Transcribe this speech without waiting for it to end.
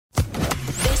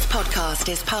podcast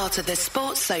is part of the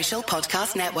Sports Social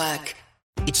Podcast Network.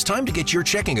 It's time to get your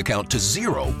checking account to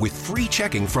zero with free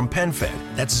checking from PenFed.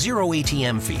 That's zero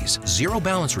ATM fees, zero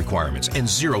balance requirements, and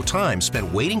zero time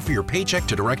spent waiting for your paycheck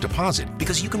to direct deposit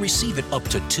because you can receive it up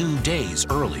to 2 days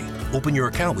early. Open your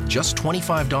account with just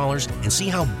 $25 and see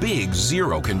how big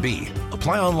zero can be.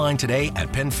 Apply online today at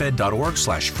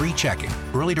PenFed.org/free checking.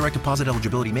 Early direct deposit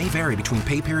eligibility may vary between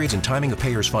pay periods and timing of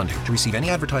payers' funding. To receive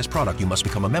any advertised product, you must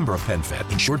become a member of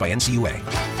PenFed, insured by NCUA.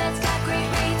 PenFed's got great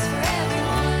rates for everyone.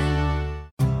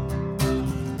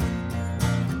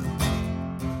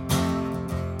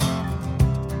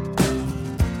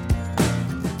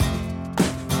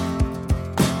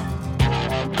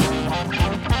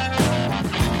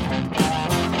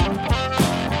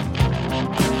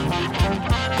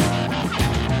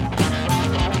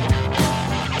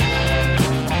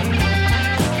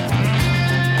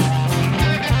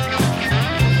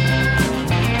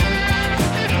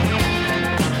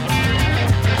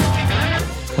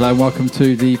 Hello and welcome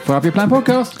to the FYP Plan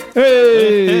podcast.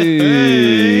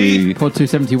 Hey! Pod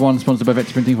 271, sponsored by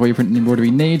Vector Printing for your printing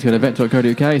embroidery needs. Go to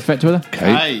vector.co.uk. It's Vector with a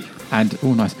Hey. And,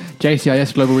 nice.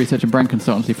 JCIS, Global Research and Brand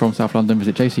Consultancy from South London.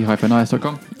 Visit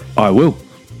jc-is.com. I will.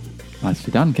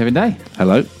 Nicely done, Kevin Day.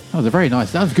 Hello. That was a very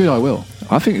nice, that was good, I will.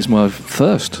 I think it's my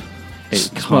first.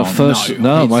 It's my first.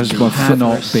 No,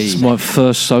 it's my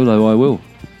first solo. I will.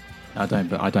 I don't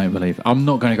believe. I'm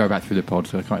not going to go back through the pod,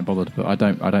 so I can't be bothered. But I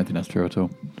don't think that's true at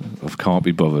all. I can't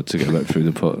be bothered to go back through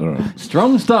the pot. All right.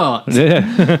 Strong start.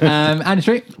 Yeah. Andy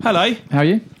Street. Hello. How are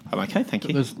you? I'm okay, thank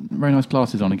you. There's very nice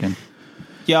glasses on again.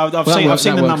 Yeah, I've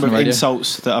seen the number of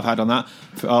insults that I've had on that,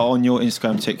 on your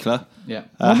Instagram in particular. Yeah.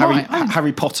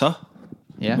 Harry Potter.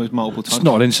 Yeah. Was multiple times. It's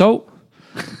not an insult.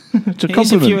 It's a It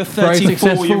is if you're a compliment.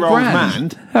 34-year-old man.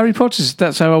 Harry Potter's.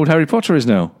 That's how old Harry Potter is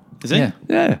now. Is it? Yeah.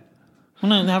 Yeah.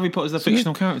 Well, no, Harry Potter's a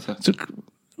fictional character.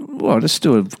 Well, that's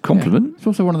still a compliment. It's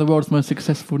also one of the world's most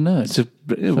successful nerds.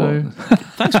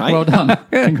 Thanks, mate. Well done.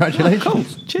 Congratulations. Cool.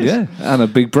 Cheers. Yeah, and a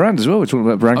big brand as well. We're talking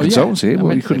about brand consultancy. I Well,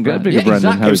 meant you to couldn't say get a brand. bigger Yeah, brand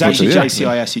than exactly. It Harry was Potter. actually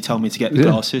Yeah. JCIS who told me to get the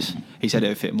glasses. He said it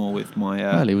would fit more with my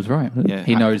Well, he was right. yeah,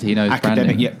 He knows academic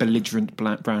branding. yet belligerent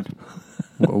brand.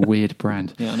 What a weird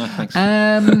brand. Yeah, no, thanks.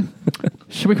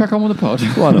 Should we crack on with the pod?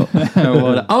 Why not?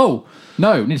 Oh,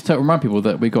 no. Need to remind people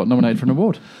that we got nominated for an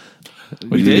award.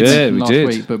 We did. Yeah, we last did.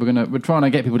 week, but we're trying to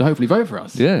get people to hopefully vote for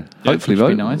us. Yeah, hopefully which would vote.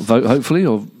 be nice. Vote hopefully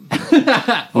or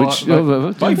which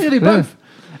Both. Really, both.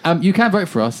 You can vote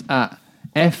for us at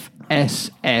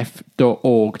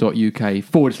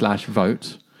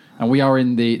fsf.org.uk/vote. And we are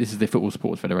in this is the Football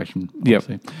Sports Federation. Yep.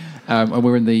 And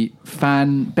we're in the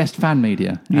best fan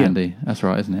media, Yeah. Andy. That's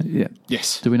right, isn't it? Yeah.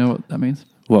 Yes. Do we know what that means?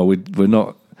 Well, we're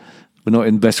not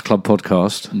in best club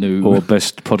podcast No. or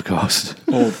best podcast,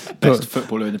 Or best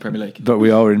footballer in the Premier League. but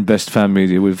we are in best fan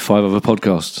media with 5 other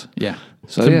podcasts. Yeah.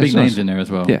 So, Some yeah, big it's names nice. in there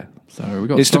as well. Yeah. So we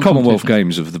got It's the strong Commonwealth competition.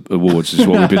 Games of the awards is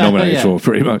what we've been nominated Yeah. for,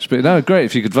 pretty much. But no, great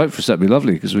if you could vote for us, that'd be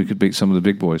lovely because we could beat some of the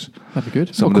big boys. That'd be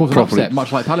good. Some Of of the course, an properly- upset,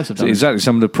 much like Palace have done. Exactly,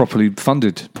 some of the properly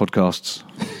funded podcasts,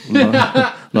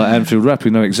 like Anfield Rap,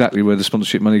 who know exactly where the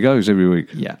sponsorship money goes every week.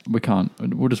 Yeah, we can't.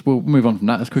 We'll move on from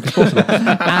that as quick as possible.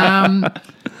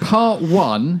 Part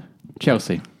 1,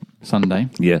 Chelsea, Sunday.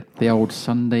 Yeah. The old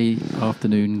Sunday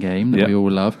afternoon game that Yeah. we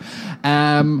all love.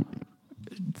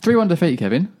 3-1 defeat,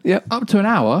 Kevin. Yeah. Up to an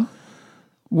hour,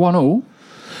 1-1,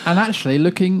 and actually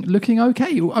looking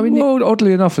okay. I mean, Well,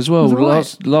 oddly enough, as well, was all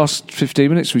right. last 15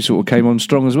 minutes we sort of came on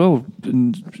strong as well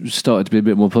and started to be a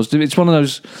bit more positive. It's one of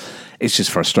those. It's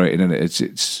just frustrating, isn't it?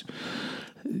 It's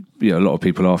a lot of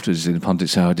people afterwards in the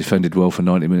pundits say I defended well for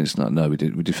 90 minutes. No, we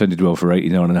didn't. We defended well for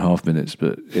 89.5 minutes,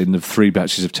 but in the 3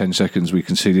 batches of 10 seconds we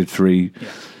conceded 3. Yeah.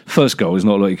 First goal is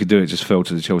not like you could do; it just fell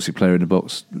to the Chelsea player in the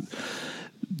box.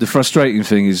 The frustrating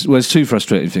thing is, there's 2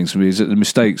 frustrating things for me, is that the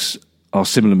mistakes are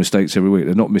similar mistakes every week.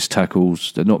 They're not missed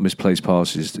tackles, they're not misplaced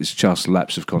passes, it's just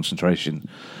lapse of concentration,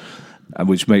 and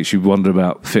which makes you wonder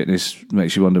about fitness,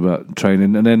 makes you wonder about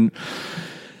training. And then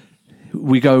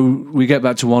we get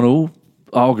back to 1-1,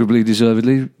 arguably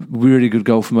deservedly, really good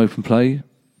goal from open play.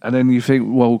 And then you think,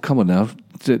 well, come on now,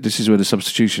 this is where the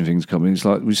substitution things come in. It's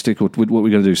like, what are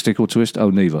we going to do, stick or twist? Oh,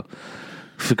 neither.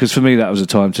 Because for me, that was a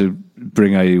time to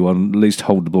bring AU on, at least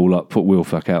hold the ball up, put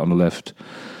Wilfak out on the left,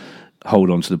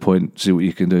 hold on to the point, see what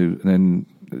you can do. And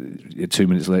then 2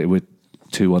 minutes later, we're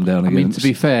 2-1 down again. I mean, to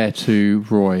be fair to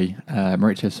Roy,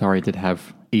 Maurizio Sarri did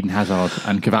have Eden Hazard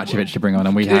and Kovacevic to bring on,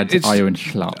 and we had Ayew and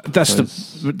Schlupp. That's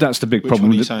the big Which problem.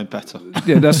 one are you with saying better?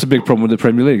 Yeah, that's the big problem with the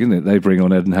Premier League, isn't it? They bring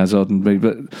on Eden Hazard and me,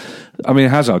 but I mean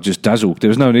Hazard just dazzled. There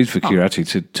was no need for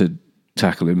Kirati to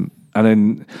tackle him. And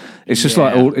then it's just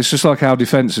like our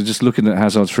defence are just looking at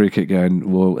Hazard's free kick,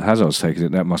 going, "Well, Hazard's taking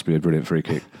it. That must be a brilliant free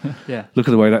kick." Yeah. Look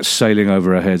at the way that's sailing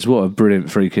over our heads. What a brilliant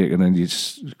free kick! And then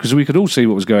because we could all see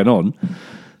what was going on,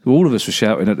 all of us were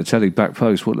shouting at the telly, back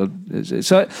post.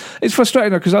 So it's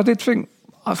frustrating because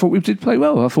I thought we did play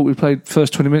well. I thought we played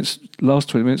first 20 minutes, last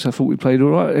 20 minutes. I thought we played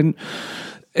all right. And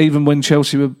even when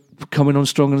Chelsea were coming on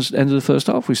strong at the end of the first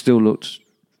half, we still looked.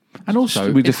 And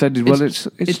also, we defended well.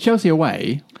 It's Chelsea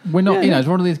away. We're not, it's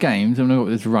one of these games. I know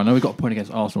this run. I know we got a point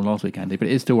against Arsenal last week, Andy, but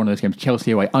it is still one of those games.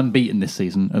 Chelsea away, unbeaten this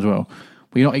season as well.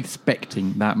 We're not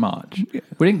expecting that much. Yeah.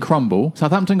 We didn't crumble.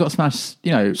 Southampton got smashed,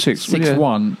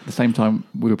 6-1 the same time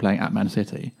we were playing at Man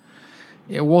City.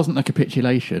 It wasn't a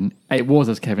capitulation. It was,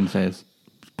 as Kevin says,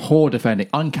 poor defending,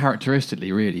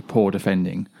 uncharacteristically, really poor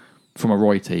defending from a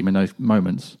Roy team in those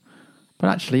moments. But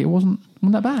actually, it wasn't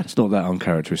that bad. It's not that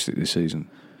uncharacteristic this season.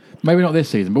 Maybe not this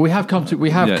season, but we have come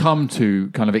to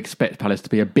kind of expect Palace to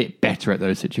be a bit better at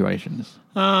those situations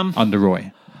under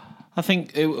Roy. I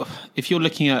think if you're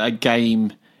looking at a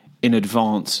game in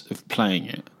advance of playing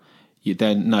it,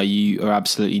 you are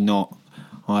absolutely not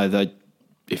either.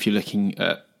 If you're looking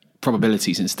at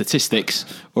probabilities and statistics,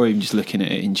 or even just looking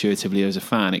at it intuitively as a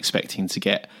fan, expecting to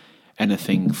get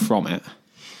anything from it.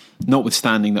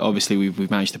 Notwithstanding that, obviously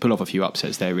we've managed to pull off a few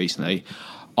upsets there recently.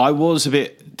 I was a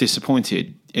bit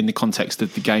disappointed in the context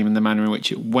of the game and the manner in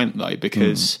which it went, though,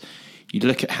 because you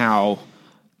look at how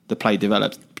the play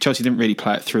developed. Chelsea didn't really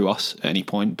play it through us at any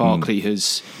point. Barkley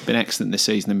has been excellent this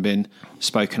season and been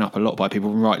spoken up a lot by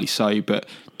people, rightly so, but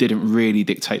didn't really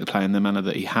dictate the play in the manner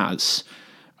that he has.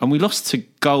 And we lost to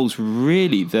goals,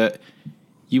 really, that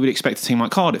you would expect a team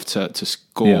like Cardiff to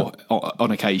score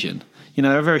on occasion.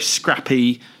 They're very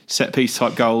scrappy, set-piece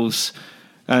type goals,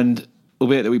 and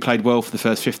albeit that we played well for the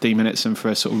first 15 minutes and for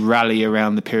a sort of rally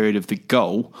around the period of the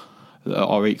goal,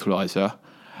 our equaliser,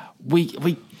 we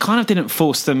kind of didn't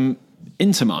force them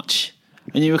into much.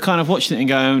 And you were kind of watching it and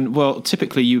going, well,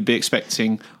 typically you would be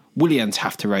expecting Willian to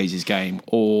have to raise his game,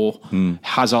 or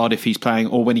Hazard if he's playing,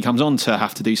 or when he comes on to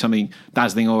have to do something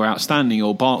dazzling or outstanding,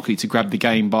 or Barkley to grab the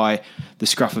game by the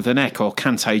scruff of the neck, or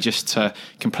Kante just to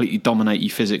completely dominate you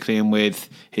physically and with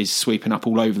his sweeping up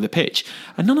all over the pitch.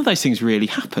 And none of those things really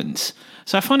happened.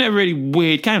 So I find it a really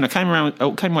weird game. I came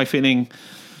away feeling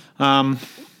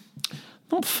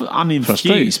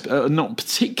infused, not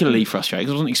particularly frustrated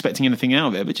because I wasn't expecting anything out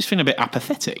of it, but just feeling a bit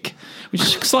apathetic, which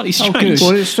is slightly strange.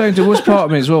 Well, it's strange. There was part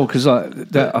of me as well because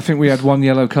I think we had one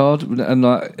yellow card, and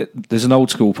there's an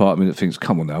old school part of me that thinks,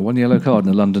 "Come on now, one yellow card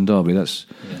in a London derby. That's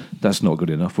not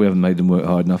good enough. We haven't made them work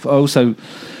hard enough." Also,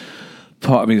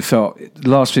 part of me felt the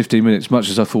last 15 minutes, much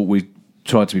as I thought we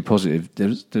tried to be positive,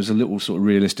 there's a little sort of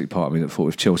realistic part of me that thought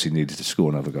if Chelsea needed to score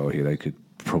another goal here, they could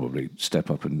probably step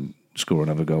up and score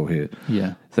another goal here.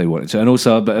 Yeah, if they wanted to. And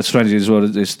also, but strangely as well,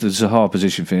 there's a hard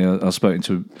position thing. I was spoken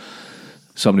to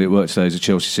somebody at work today who's a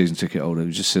Chelsea season ticket holder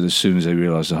who just said as soon as they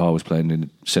realised Zaha was playing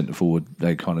in centre forward,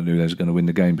 they kind of knew they was going to win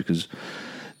the game because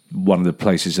one of the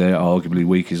places there arguably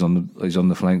weak is on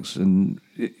the flanks. And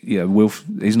Wilf,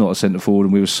 he's not a centre forward,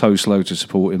 and we were so slow to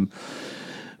support him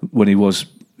when he was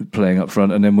playing up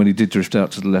front, and then when he did drift out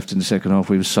to the left in the second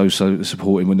half, we were so slow to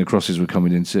support him when the crosses were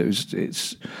coming in. So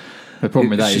it's the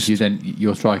problem with that is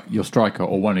your striker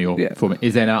or one of your forward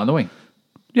is then out on the wing.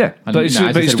 Yeah, and but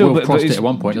he's still crossed it at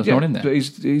one point. There's no one in there. But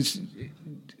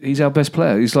he's our best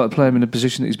player. He's like playing him in the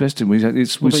position that he's best in. But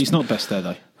he's not best there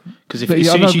though. Because as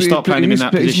soon as you start playing him in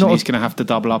that position, he's going to have to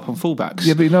double up on fullbacks.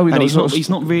 Yeah, but he's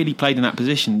not really played in that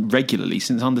position regularly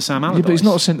since under Sam Allardyce. Yeah, but he's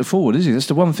not a centre forward, is he? That's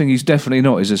the one thing he's definitely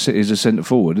not. Is a centre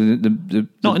forward.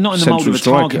 Not in the mould of a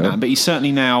target man, but he's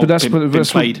certainly now been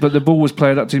played. But the ball was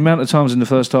played up to the amount of times in the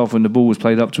first half when the ball was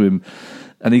played up to him,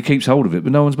 and he keeps hold of it,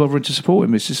 but no one's bothering to support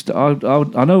him. It's just I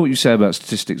know what you say about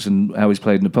statistics and how he's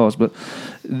played in the past, but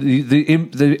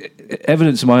the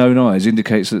evidence in my own eyes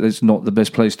indicates that it's not the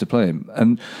best place to play him.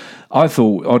 And I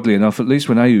thought, oddly enough, at least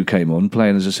when Ayew came on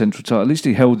playing as a central target, at least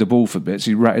he held the ball for bits.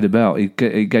 He ratted about. He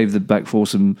gave the back four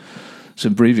some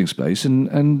breathing space,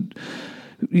 and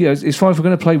it's fine if we're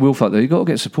going to play Wilf up there. You've got to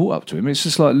get support up to him. It's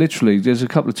just like literally. There's a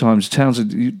couple of times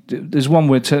Townsend. There's one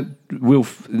where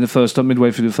Wilf in the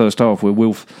midway through the first half where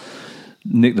Wilf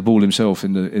nicked the ball himself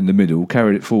in the middle,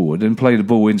 carried it forward, and played the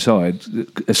ball inside,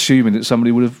 assuming that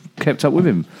somebody would have kept up with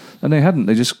him, and they hadn't.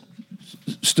 They just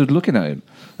stood looking at him,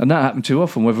 and that happened too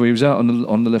often. Whether he was out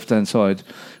on the left hand side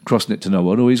crossing it to no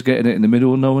one, or he's getting it in the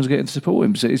middle, and no one's getting to support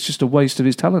him. So it's just a waste of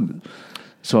his talent.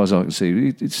 As far as I can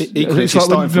see, it's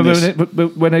like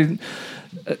when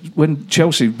when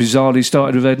Chelsea bizarrely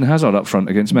started with Eden Hazard up front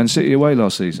against Man City away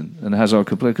last season, and Hazard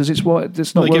could play because it's not.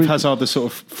 They give Hazard the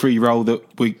sort of free role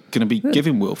that we're going to be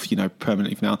giving Wilf,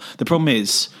 permanently for now. The problem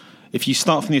is, if you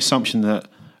start from the assumption that,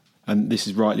 and this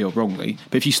is rightly or wrongly,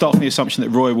 but if you start from the assumption that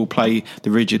Roy will play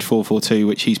the rigid 4-4-2,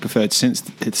 which he's preferred since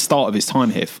the start of his time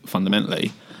here,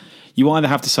 fundamentally, you either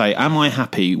have to say, am I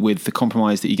happy with the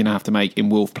compromise that you're going to have to make in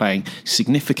Wilf playing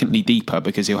significantly deeper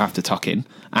because he'll have to tuck in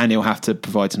and he'll have to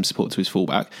provide some support to his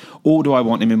fullback, or do I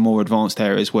want him in more advanced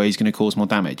areas where he's going to cause more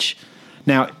damage?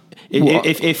 Now,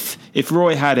 if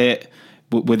Roy had it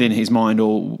within his mind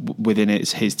or within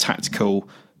his tactical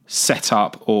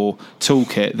setup or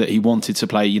toolkit that he wanted to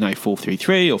play,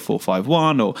 4-3-3 or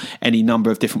 4-5-1 or any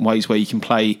number of different ways where you can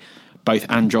play both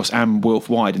Andros and Wilf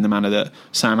wide in the manner that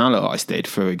Sam Allardyce did,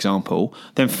 for example,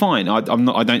 then fine. I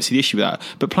don't see the issue with that.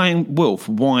 But playing Wilf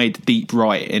wide, deep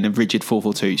right in a rigid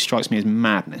 4-4-2 strikes me as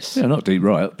madness. Yeah, not deep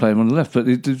right, play him on the left. But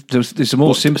there's a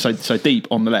more simple. So deep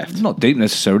on the left, not deep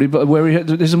necessarily, but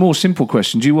there's a more simple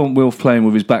question. Do you want Wilf playing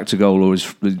with his back to goal or his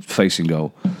facing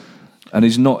goal? And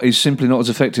he's simply not as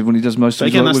effective when he does most of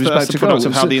his work with his back to goal.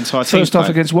 Of how the entire team first half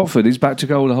against Watford, he's back to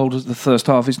goal the whole of the first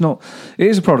half. It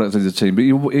is a product of the team, but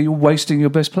you're wasting your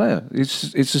best player.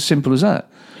 It's as simple as that.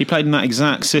 He played in that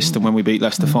exact system when we beat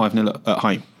Leicester 5-0 at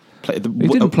home. He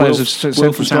didn't play as a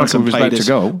central striker with his back to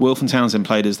goal. Wilf and Townsend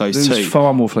played as those two. He was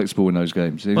far more flexible in those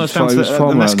games. This comes back to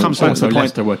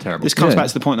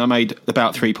the point I made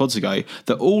about 3 pods ago,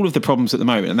 that all of the problems at the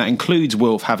moment, and that includes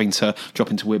Wilf having to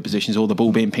drop into weird positions or the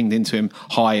ball being pinged into him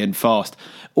high and fast,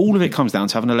 all of it comes down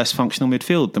to having a less functional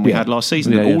midfield than we had last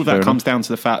season. All of that comes down to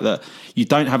the fact that you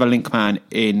don't have a link man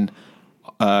in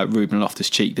Ruben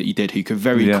Loftus-Cheek that you did, who could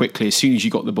very quickly, as soon as you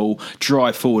got the ball,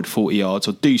 drive forward 40 yards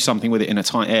or do something with it in a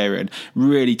tight area and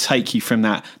really take you from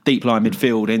that deep line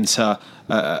midfield into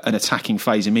an attacking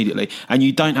phase immediately. And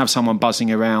you don't have someone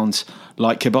buzzing around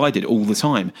like Cabaye did all the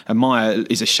time. And Maya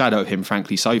is a shadow of him,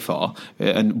 frankly, so far,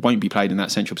 and won't be played in that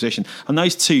central position. And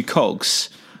those two cogs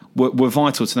were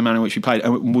vital to the manner in which we played,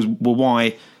 and were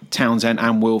why Townsend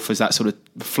and Wilf, as that sort of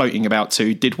floating about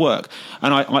two, did work.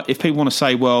 And if people want to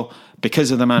say, well,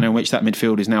 because of the manner in which that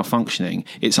midfield is now functioning,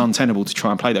 it's untenable to try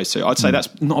and play those two, I'd say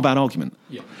that's not a bad argument.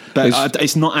 Yeah. But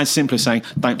it's not as simple as saying,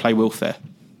 don't play Wilf there.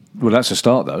 Well, that's a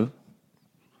start, though.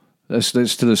 That's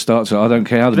still a start. So I don't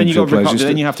care how the midfield plays.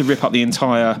 Then you have to rip up the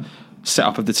entire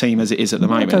setup of the team as it is at the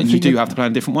moment, and you do have to play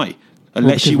in a different way.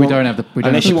 Unless you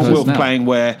want Wilf playing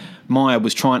where Maya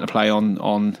was trying to play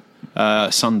on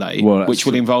Sunday, which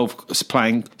would involve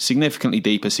playing significantly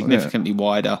deeper, significantly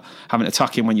wider, having to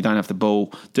tuck in when you don't have the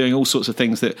ball, doing all sorts of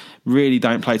things that really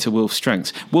don't play to Wilf's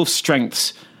strengths. Wilf's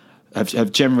strengths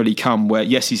have generally come where,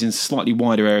 yes, he's in slightly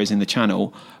wider areas in the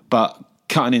channel, but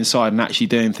cutting inside and actually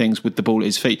doing things with the ball at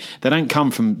his feet. They don't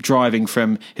come from driving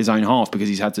from his own half because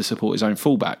he's had to support his own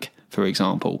fullback, for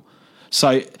example.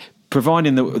 So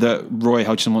providing that Roy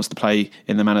Hodgson wants to play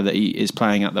in the manner that he is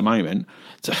playing at the moment,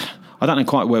 I don't know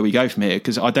quite where we go from here,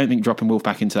 because I don't think dropping Wilf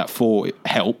back into that 4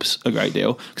 helps a great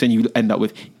deal, because then you end up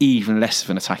with even less of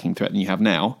an attacking threat than you have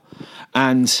now.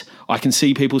 And I can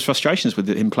see people's frustrations with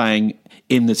him playing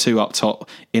in the 2 up top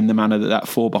in the manner that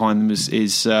 4 behind them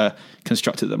is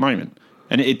constructed at the moment.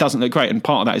 And it doesn't look great. And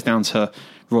part of that is down to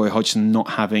Roy Hodgson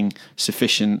not having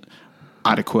sufficient,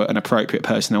 adequate and appropriate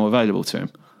personnel available to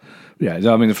him. Yeah,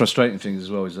 I mean, the frustrating thing as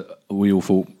well is that we all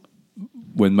thought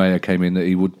when Mayer came in that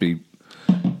he would be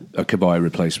a Cabaye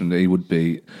replacement, that he would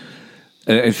be.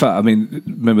 In fact, I mean,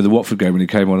 remember the Watford game when he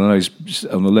came on? I know he's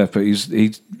on the left, but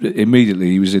he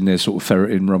immediately he was in there sort of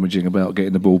ferreting, rummaging about,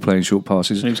 getting the ball, playing short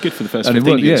passes. And he was good for the first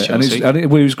 15 against Chelsea. He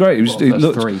was great. He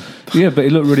looked 3. Yeah, but he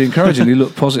looked really encouraging. He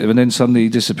looked positive, and then suddenly he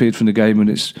disappeared from the game. And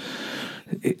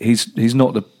he's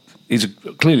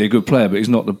clearly a good player, but he's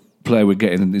not the player we're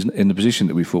getting in the position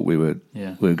that we thought we were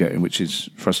getting, which is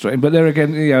frustrating. But there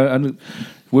again, and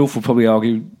Wilf will probably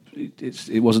argue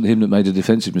it wasn't him that made the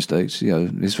defensive mistakes.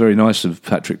 It's very nice of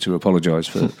Patrick to apologise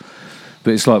for.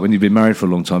 But it's like when you've been married for a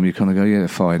long time, you kind of go, yeah,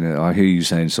 fine. I hear you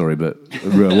saying sorry, but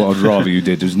what I'd rather you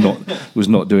did was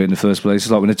not do it in the first place.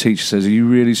 It's like when a teacher says, "Are you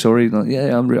really sorry?" Like,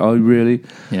 yeah, I really.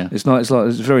 Yeah. It's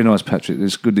very nice, Patrick.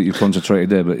 It's good that you've concentrated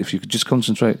there, but if you could just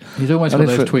concentrate. He's almost got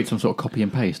those tweets on sort of copy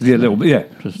and paste. Yeah, a little bit. Yeah.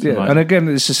 Like, and again,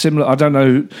 it's a similar. I don't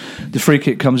know. The free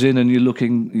kick comes in, and you're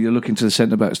looking to the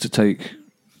centre backs to take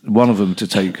one of them to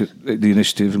take the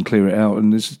initiative and clear it out,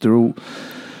 and they're all.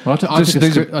 Well, I took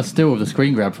a still of the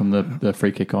screen grab from the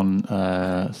free kick on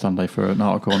Sunday for an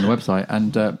article on the website,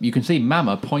 and you can see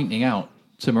Mama pointing out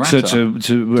to Morata, to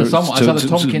someone, either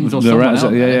Tompkins or someone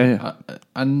else,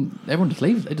 and everyone just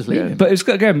leaves. They just leave him. But it's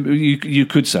again, you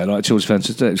could say, like Chelsea fans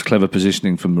said, it's clever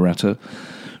positioning from Morata.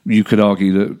 you could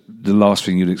argue that the last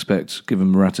thing you'd expect,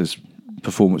 given Morata's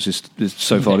performance is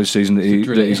so far this season, that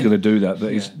he's going to do that.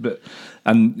 But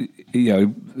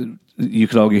you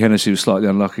could argue Hennessy was slightly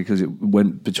unlucky because it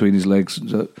went between his legs.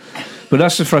 But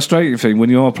that's the frustrating thing when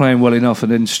you are playing well enough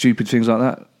and then stupid things like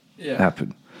that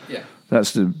happen. Yeah.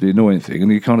 That's the annoying thing,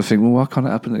 and you kind of think, well, why can't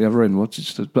it happen at the other end?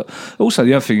 But also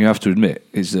the other thing you have to admit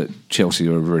is that Chelsea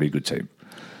are a really good team.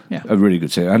 Yeah. A really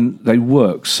good team, and they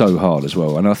work so hard as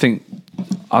well. And I think,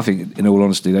 in all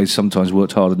honesty, they sometimes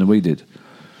worked harder than we did.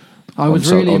 I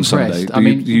was really impressed.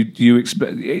 Sunday. You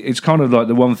expect, it's kind of like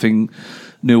the one thing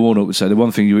Neil Warnock would say, the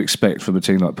one thing you expect from a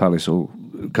team like Palace or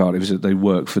Cardiff is that they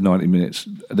work for 90 minutes.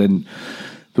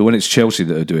 But when it's Chelsea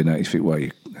that are doing that, you think, well,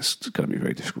 it's going to be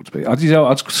very difficult to beat. I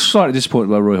was slightly disappointed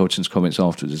by Roy Hodgson's comments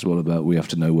afterwards as well about we have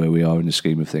to know where we are in the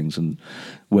scheme of things, and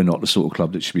we're not the sort of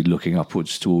club that should be looking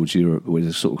upwards towards Europe. We're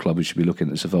the sort of club who should be looking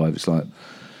to survive. It's like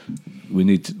we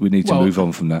need to move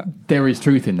on from that. There is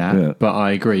truth in that, but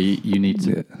I agree. You need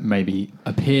to maybe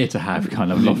appear to have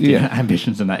kind of lofty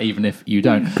ambitions in that, even if you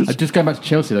don't. Just going back to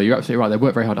Chelsea, though, you're absolutely right. They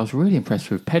work very hard. I was really impressed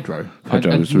with Pedro.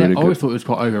 Pedro was really good. I always thought it was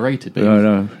quite overrated, but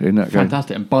in that game,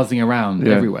 fantastic and buzzing around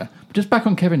everywhere. But just back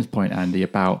on Kevin's point, Andy,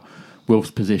 about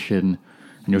Wilf's position,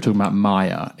 and you're talking about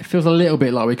Maya. It feels a little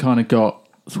bit like we kind of got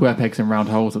square pegs and round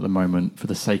holes at the moment for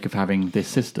the sake of having this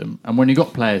system. And when you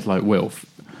got players like Wilf,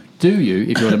 do you,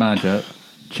 if you're the manager,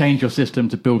 change your system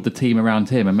to build the team around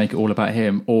him and make it all about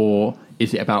him, or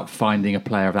is it about finding a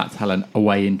player of that talent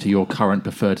away into your current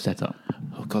preferred setup?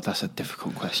 Oh God, that's a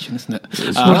difficult question, isn't it?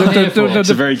 It's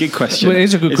a very good question. Well, it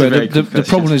is a good question. The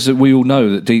problem is that we all know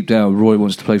that deep down Roy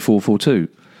wants to play 4-4-2.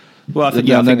 Well, I think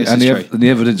this is true. And the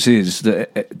evidence is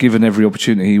that given every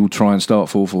opportunity, he will try and start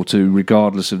 4-4-2,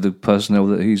 regardless of the personnel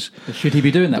that he's. Should he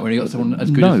be doing that when he got someone as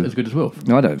good as Wilf?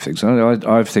 I don't think so.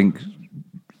 I think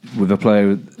with a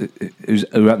player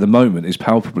who at the moment is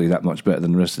palpably that much better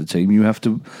than the rest of the team, you have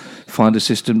to find a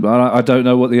system. I don't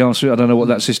know what the answer is. I don't know what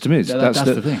that system is. That's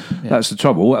the thing. Yeah. That's the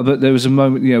trouble. But there was a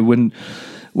moment,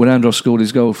 when Andros scored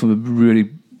his goal from a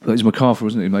really. It was McArthur,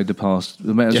 wasn't it, who made the pass?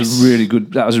 That was a really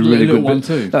good. That was a really good bit.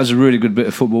 Too. That was a really good bit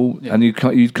of football, and you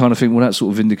kind of think, well, that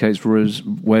sort of vindicates Roy's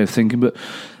way of thinking. But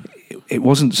it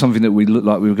wasn't something that we looked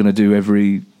like we were going to do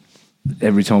every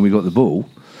time we got the ball.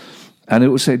 And it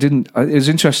was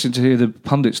interesting to hear the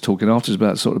pundits talking afterwards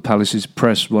about sort of Palace's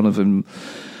press. One of them,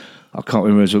 I can't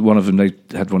remember, one of them, they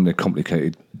had one of their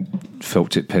complicated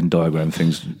felt tip pen diagram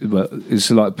things. But it's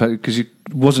like, because it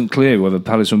wasn't clear whether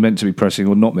Palace were meant to be pressing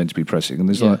or not meant to be pressing. And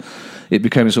there's it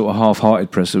became a sort of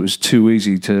half-hearted press. It was too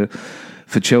easy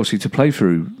for Chelsea to play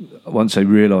through once they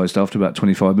realised after about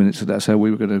 25 minutes that that's how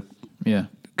we were going to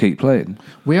keep playing.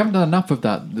 We haven't done enough of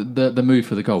that. The move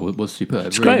for the goal was superb.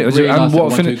 It's great. And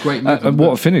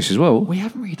what a finish as well. We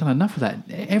haven't really done enough of that.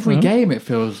 Every game it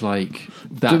feels like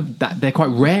that they're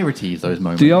quite rarities, those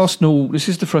moments. The Arsenal, this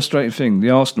is the frustrating thing, the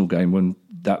Arsenal game when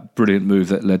that brilliant move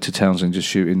that led to Townsend just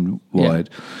shooting wide.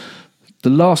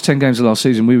 The last 10 games of last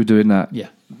season we were doing that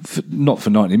not for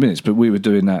 90 minutes, but we were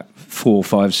doing that 4,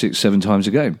 5, 6, 7 times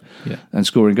a game and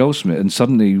scoring goals from it. And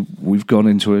suddenly we've gone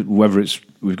into it,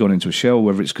 we've gone into a shell,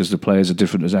 whether it's because the players are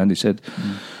different, as Andy said.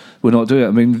 We're not doing it.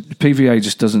 I mean, PVA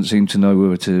just doesn't seem to know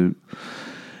whether to.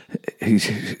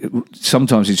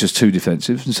 Sometimes he's just too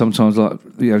defensive, and sometimes,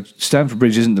 Stamford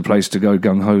Bridge isn't the place to go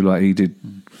gung ho like he did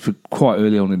for quite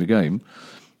early on in the game.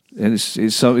 And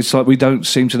it's like we don't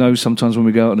seem to know sometimes when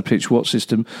we go out on the pitch what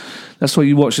system. That's why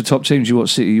you watch the top teams. You watch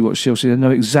City, you watch Chelsea. They know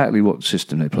exactly what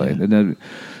system they're playing. They know,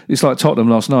 it's like Tottenham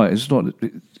last night. It's not.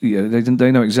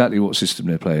 They know exactly what system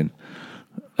they're playing.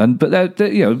 But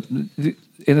they're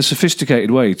in a sophisticated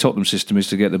way, Tottenham's system is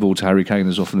to get the ball to Harry Kane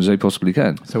as often as they possibly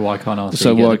can. So why can't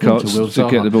Arsenal get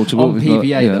the ball to Will? On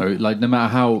PVA though, no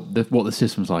matter what the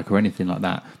system's like or anything like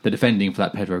that, the defending for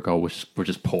that Pedro goal was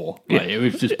just poor. It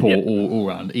was just poor all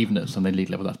round, even at Sunday league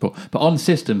level. That's poor. But on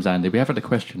systems, Andy, we have had a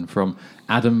question from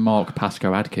Adam Mark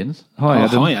Pasco Adkins. Hi,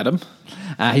 Adam. Hi, Adam.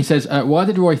 He says, why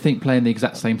did Roy think playing the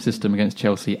exact same system against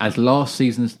Chelsea as last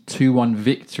season's 2-1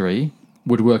 victory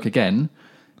would work again?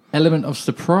 Element of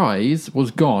surprise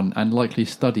was gone and likely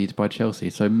studied by Chelsea,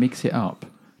 so mix it up.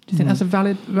 Do you think that's a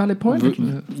valid point?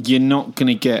 You're not going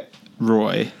to get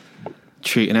Roy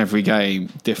treating every game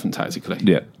different tactically.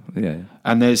 Yeah.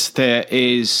 And there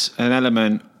is an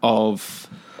element of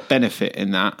benefit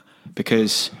in that,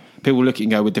 because people look at it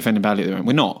and go, we're defending badly at the moment.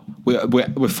 We're not.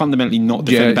 We're fundamentally not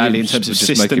defending badly in terms of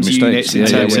systems, units, in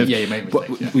terms of...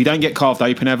 We don't get carved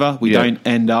open ever. We don't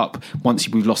end up, once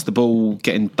we've lost the ball,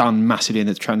 getting done massively in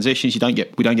the transitions. We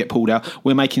don't get pulled out.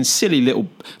 We're making silly little...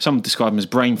 Someone described them as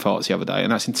brain farts the other day,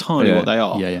 and that's entirely what they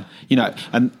are. Yeah.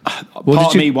 And part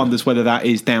of me wonders whether that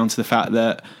is down to the fact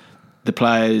that the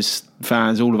players,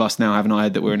 fans, all of us now have an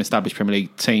idea that we're an established Premier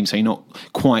League team, so you're not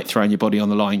quite throwing your body on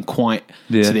the line quite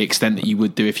to the extent that you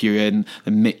would do if you're in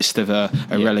the midst of a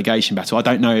relegation battle. I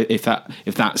don't know if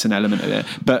that's an element of it,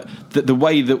 but the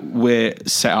way that we're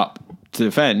set up to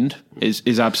defend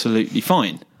is absolutely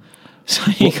fine. So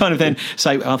you kind of then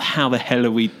say, how the hell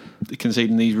are we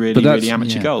conceding these really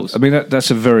amateur goals? I mean, that's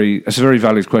a very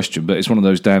valid question, but it's one of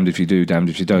those damned if you do, damned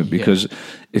if you don't. Because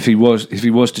if he was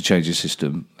to change his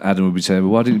system, Adam would be saying,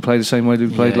 "Well, why didn't he play the same way that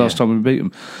we played last time when we beat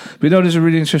him?" But there's a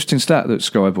really interesting stat that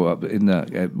Sky brought up in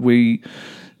that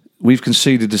we've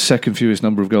conceded the second fewest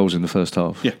number of goals in the first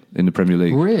half in the Premier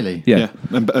League. Really? Yeah.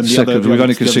 And we've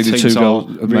only conceded 2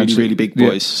 goals. Really big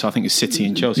boys. So I think it's City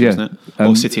and Chelsea, isn't it?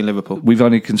 Or City and Liverpool. We've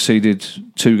only conceded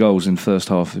 2 goals in the first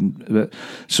half.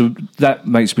 So that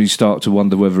makes me start to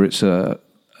wonder whether it's a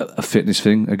fitness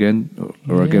thing again,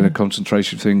 or again a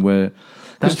concentration thing where...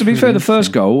 Because to be fair, the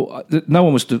first goal, no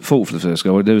one was at fault for the first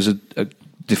goal. There was a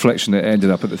deflection that ended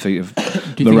up at the feet of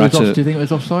Morata. Do you think it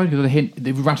was offside?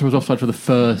 Because Morata was offside for the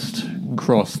first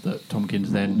cross that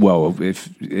Tompkins then... Well,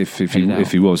 if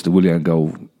he was, the Willian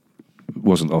goal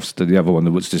wasn't offside. The other one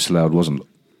that was disallowed wasn't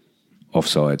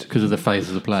offside. Because of the phase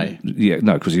of the play? Yeah,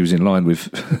 no, because he was in line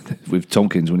with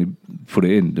Tompkins when he put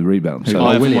it in, the rebound. So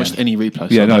I haven't watched any replay.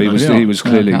 Yeah, no, he was clearly... he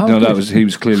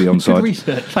was clearly onside. Good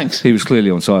research. Thanks. He was clearly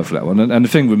onside for that one. And the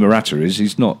thing with Morata is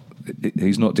he's not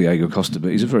Diego Costa,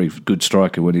 but he's a very good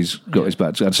striker when he's got his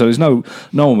back. So there's no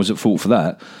one was at fault for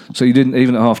that. So you didn't,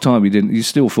 even at half time, you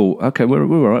still thought, okay, we're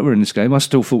all right, we're in this game. I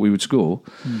still thought we would score.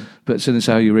 But so that's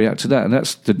how you react to that. And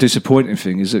that's the disappointing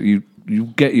thing, is that you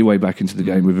get your way back into the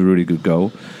game with a really good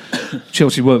goal.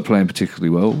 Chelsea weren't playing particularly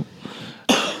well.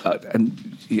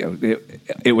 And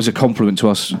it was a compliment to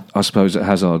us, I suppose, that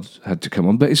Hazard had to come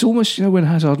on. But it's almost, when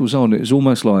Hazard was on, it was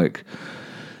almost like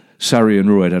Sarri and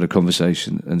Roy had a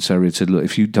conversation, and Sarri had said, "Look,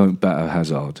 if you don't batter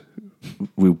Hazard,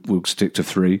 we'll stick to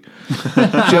 3." Do you know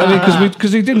what I mean?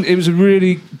 Because he didn't. It was a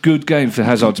really good game for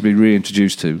Hazard to be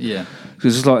reintroduced to. Yeah.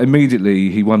 Because it's like immediately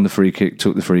he won the free kick,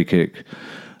 took the free kick,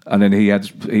 and then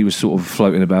he was sort of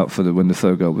floating about when the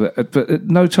third goal. But at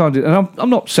no time did, and I'm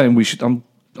not saying we should.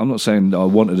 I'm not saying I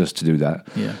wanted us to do that.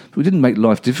 Yeah. But we didn't make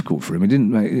life difficult for him. We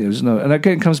didn't make. There was no. And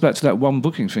again, it comes back to that one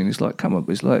booking thing. It's like, come on.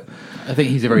 It's like, I think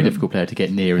he's a very difficult player to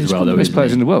get near as well. One of the best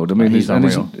players in the world. I mean, he's not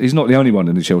the only one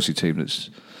in the Chelsea team that's.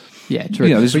 Yeah, true.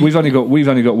 We've only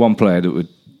got one player that would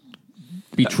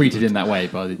be treated in that way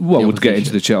by the. Would get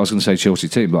into the. I was going to say Chelsea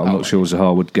team, but I'm not sure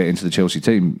Zaha would get into the Chelsea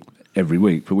team every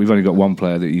week. But we've only got one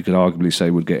player that you could arguably say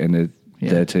would get in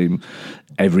their team.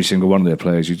 Every single one of their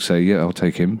players, you'd say, yeah, I'll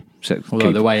take him. Except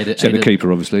the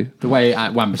keeper, obviously. The way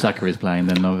Wan-Bissaka is playing,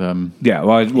 then I've... I'm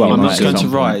not going to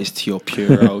rise to your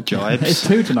puerile jibes. It's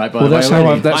 2 tonight, by the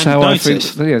way. That's how I think.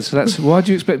 Yeah, so that's why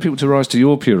do you expect people to rise to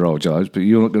your puerile jibes, but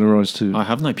you're not going to rise to... I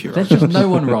have no puerile. There's just no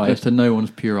one rise to no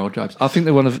one's puerile jibes. I think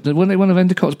they're one of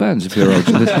Endicott's bands,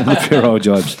 the puerile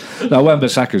jibes. No,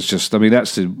 Wan-Bissaka's just... I mean,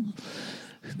 that's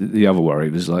the other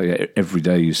worry was like every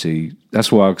day you see.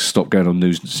 That's why I stopped going on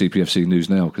CPFC News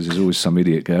now, because there's always some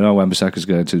idiot going, Wan-Bissaka's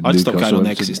going to. I'd stop going on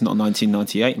there because it's not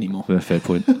 1998 anymore. Fair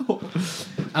point. Well,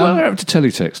 they're up to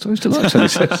teletext. I used to like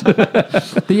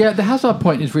teletext. The Hazard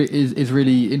point is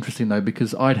really interesting though,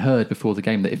 because I'd heard before the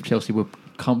game that if Chelsea were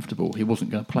comfortable, he wasn't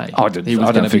going to play. I don't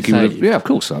think he would have. Yeah, of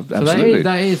course, absolutely. So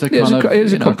that is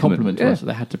a compliment to us that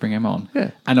they had to bring him on.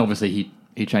 Yeah. And obviously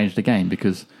he changed the game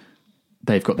because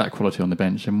they've got that quality on the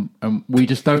bench, and we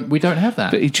just don't have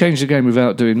that. But he changed the game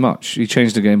without doing much. He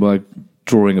changed the game by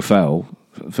drawing a foul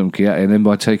from Chiatti, and then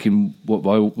by taking what,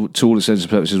 to all intents and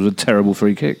purposes, was a terrible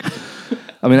free kick.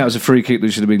 I mean, that was a free kick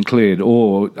that should have been cleared,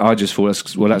 or I just thought,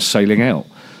 that's sailing out.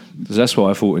 Because that's what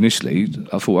I thought initially.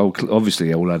 I thought,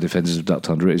 obviously, all our defenders have ducked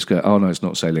under it. It's going, no, it's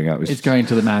not sailing out. It's going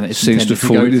to the man that it seems to have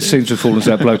fallen to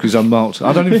that bloke who's unmarked.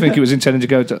 I don't even think it was intended to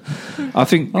go to. I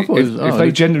think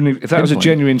if that was a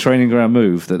genuine training ground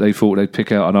move, that they thought they'd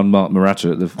pick out an unmarked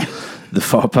Morata at the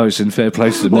far post in fair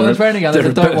play to them. Well, the training ground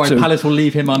said, don't worry, Palace will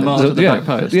leave him unmarked at the back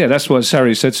post. Yeah, that's what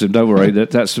Sarri said to them. Don't worry,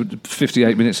 that's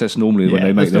 58 minutes. That's normally when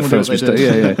they make their first mistake.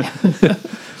 Yeah.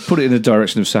 Put it in the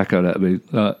direction of Saka. That'd be.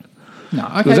 No,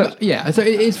 okay, so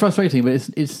it is frustrating, but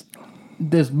it's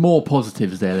there's more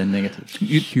positives there than negatives.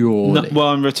 Well,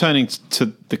 I'm returning to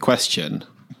the question.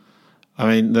 I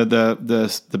mean,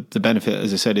 the benefit,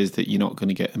 as I said, is that you're not going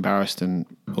to get embarrassed and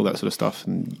all that sort of stuff,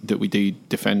 and that we do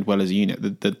defend well as a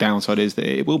unit. The downside is that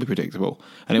it will be predictable,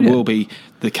 and it will be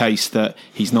the case that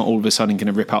he's not all of a sudden going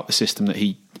to rip out the system that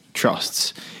he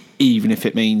trusts, even if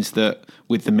it means that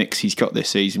with the mix he's got this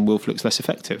season, Wilf looks less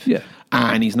effective. Yeah.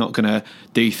 and he's not going to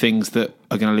do things that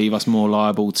are going to leave us more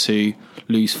liable to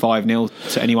lose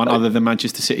 5-0 to anyone other than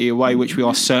Manchester City away, which we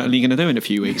are certainly going to do in a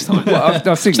few weeks' time. Well,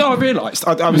 I think. So I realised,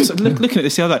 I was looking at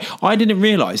this the other day, I didn't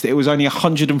realise that it was only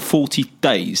 140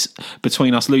 days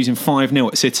between us losing 5-0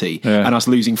 at City and us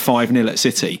losing 5-0 at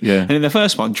City. Yeah. And in the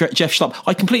first one, Jeff Schlupp,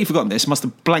 I'd completely forgotten this, must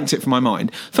have blanked it from my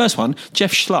mind. First one,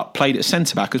 Jeff Schlupp played at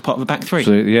centre-back as part of a back three.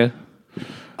 So, yeah.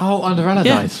 Oh, under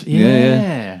Allardyce.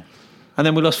 Yeah. And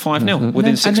then we lost 5-0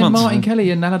 within 6 months. And then Martin Kelly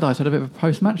and Allardyce had a bit of a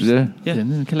post-match. Yeah.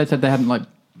 And Kelly said they hadn't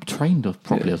trained us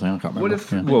properly or something. I can't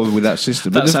remember. Well, with that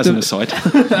system. That's as an aside.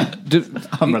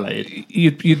 Unrelated.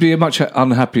 You'd be a much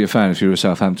unhappier fan if you were a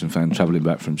Southampton fan travelling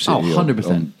back from City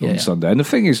 100%. on Sunday. And the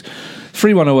thing is,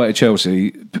 3-1 away to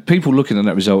Chelsea, people looking at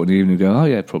that result in the evening go, oh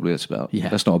yeah, probably that's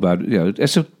not a bad,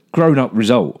 it's a grown-up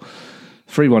result.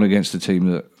 3-1 against a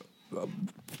team that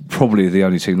probably the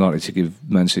only team likely to give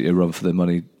Man City a run for their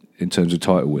money in terms of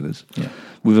title winners,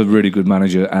 with a really good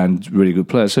manager and really good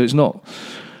players. So it's not.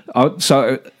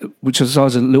 Which I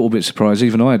was a little bit surprised.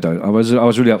 Even I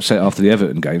was really upset after the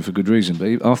Everton game for good reason.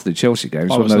 But after the Chelsea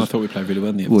game, I thought we played really well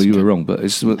in the Everton well, you were game. wrong. But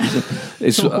it's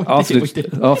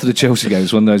after the Chelsea game,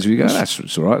 it's one of those where you go,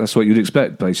 it's all right. That's what you'd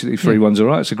expect. Basically, 3-1's all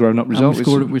right. It's a grown-up result.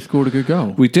 We scored a good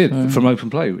goal. We did from open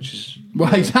play, which is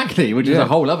exactly, which is a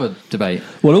whole other debate.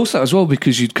 Well, also as well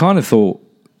because you'd kind of thought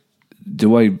the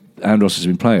way Andros has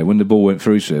been playing, when the ball went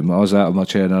through to him, I was out of my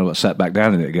chair and I sat back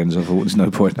down in it again, so I thought there's no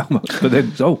point now. But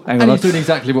then, hang on. And he's doing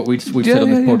exactly what we've said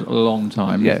on this pod a long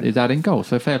time, is adding goals.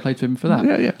 So fair play to him for that.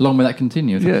 Yeah. Long may that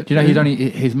continue. Yeah. Do you know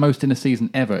his most in a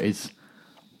season ever is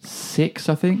 6,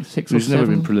 I think? 6 or 7? He's never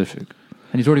been prolific.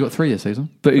 And he's already got 3 this season.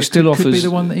 But he still offers. Could be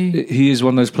the one that he is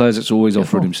one of those players that's always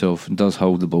offered himself and does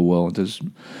hold the ball well.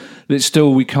 But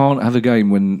still, we can't have a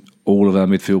game when all of our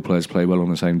midfield players play well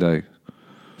on the same day.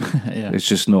 It's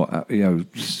just not, Luke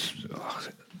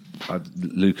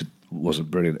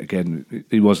wasn't brilliant again.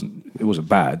 It wasn't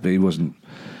bad, but it wasn't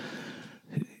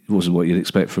what you'd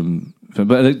expect from.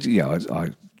 But I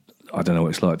don't know what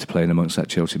it's like to play in amongst that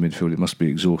Chelsea midfield. It must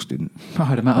be exhausting.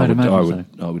 I'd imagine so.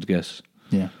 I would guess.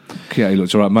 Yeah, he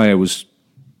looked all right. Mayer was.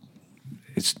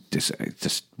 It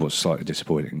just was slightly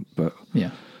disappointing, but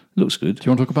looks good. Do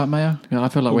you want to talk about Mayer? I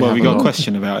feel like we got a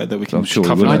question about it that we can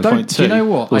cover at point 2. Do you know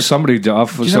what? Well, somebody. Do you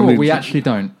know what? We actually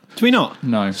don't. Do we not?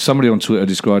 No. Somebody on Twitter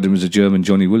described him as a German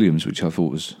Johnny Williams, which I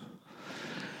thought was.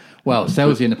 Well,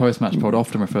 Selzy in the post-match pod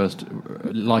often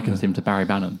likens him to Barry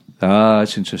Bannon. Ah,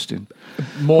 that's interesting.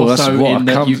 More so in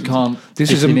that you can't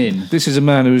fit him in. This is a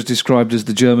man who was described as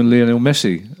the German Lionel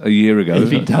Messi a year ago.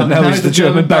 And now he's the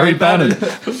German Barry Bannon.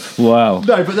 Wow.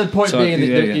 No, but the point being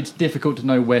that it's difficult to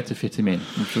know where to fit him in,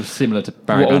 which was similar to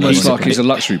Barry Bannon. Almost like he's a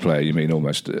luxury player, you mean,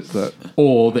 almost.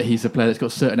 Or that he's a player that's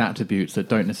got certain attributes that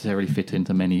don't necessarily fit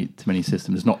into many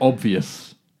systems. It's not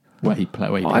obvious where he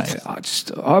plays.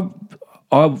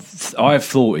 I've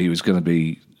thought he was going to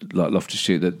be like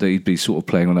Loftus-Cheek, that he'd be sort of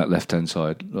playing on that left-hand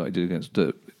side, like he did against.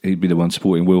 He'd be the one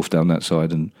supporting Wilf down that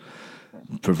side and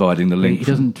providing the link. He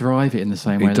doesn't drive it in the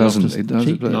same way. He doesn't.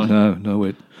 No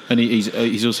way. And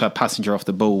he's also a passenger off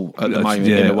the ball at the moment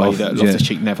in a way that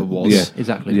Loftus-Cheek never was. Yeah,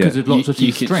 exactly. Because of lots of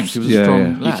strength. He was a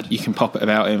strong lad. You can pop it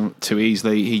about him too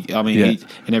easily. He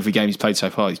in every game he's played so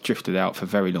far, he's drifted out for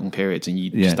very long periods, and you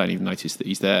just don't even notice that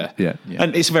he's there. Yeah.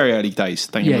 And it's very early days.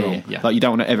 Don't get me wrong. Yeah. Like, you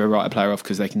don't want to ever write a player off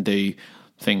because they can do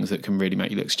things that can really make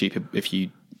you look stupid if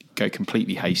you go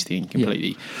completely hasty and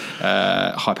completely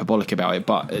hyperbolic about it.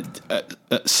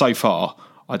 But so far,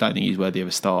 I don't think he's worthy of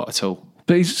a start at all.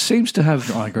 But he seems to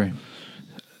have. I agree.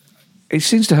 He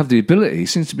seems to have the ability. He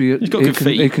seems to be. He's got good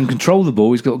feet. He can control the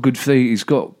ball. He's got good feet. He's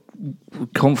got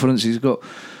confidence. He's got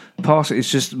pass. It's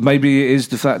just maybe it is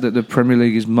the fact that the Premier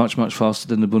League is much faster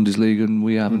than the Bundesliga, and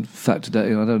we haven't factored that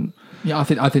in. I don't. Yeah, I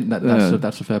think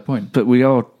that's a fair point. But we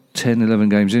are 10, 11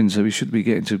 games in, so we should be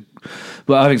getting to.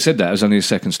 Well, having said that, it was only a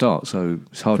second start, so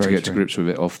it's hard to get to grips with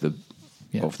it off the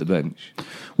bench.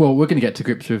 Well, we're going to get to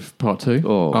grips with part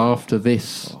 2 after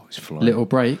this little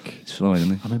break. It's flying,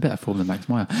 isn't he? I'm in better form than Max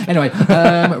Meyer. Anyway,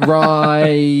 right.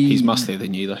 He's mustier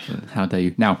than you, though. How dare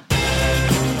you? Now.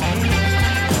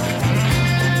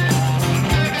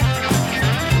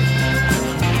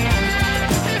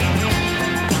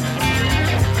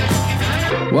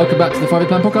 Welcome back to the 5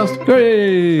 Plan Podcast.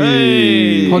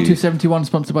 Hey! Pod 271,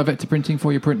 sponsored by Vector Printing.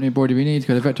 For your print and embroidery needs,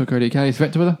 go to vector.co.uk. It's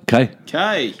Vector with her. Okay.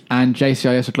 And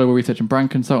JCIS, a global research and brand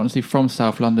consultancy from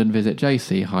South London. Visit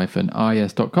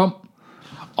jc-is.com.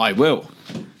 I will.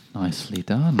 Nicely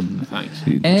done. Thanks.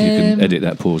 You can edit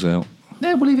that pause out.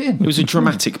 Yeah, we'll leave it in. It was a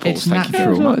dramatic pause. It's Thank you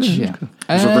natural. very much. Yeah.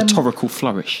 It was a rhetorical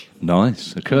flourish.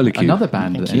 Nice. A curly cue. Another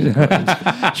band.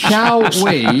 Then. Shall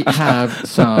we have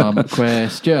some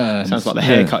questions? Sounds like the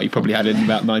haircut he probably had in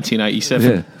about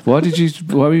 1987. Yeah. Why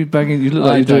were you banging? You look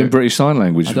like you're doing British Sign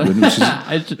Language, which on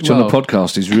the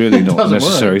podcast is really not doesn't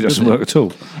necessary. work, It doesn't work at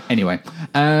all. Anyway,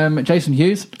 Jason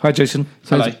Hughes. Hi, Jason.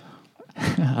 Hello.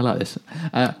 I like this.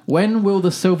 When will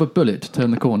the silver bullet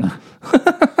turn the corner?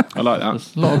 I like that.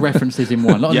 There's a lot of references in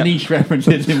one. A lot of Yeah. niche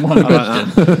references in one I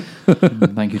like question.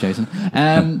 that. Thank you, Jason.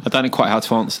 I don't know quite how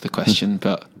to answer the question,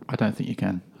 but I don't think you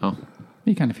can. oh,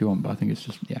 You can if you want, but I think it's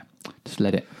just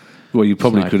let it. Well, you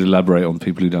probably Slide. could elaborate on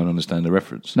people who don't understand the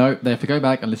reference. No, they have to go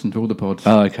back and listen to all the pods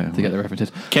Oh, okay. to get the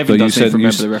references. Kevin doesn't even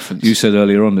remember the reference. You said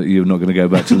earlier on that you're not going to go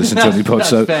back to listen to any pods,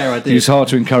 so fair, I did. it's hard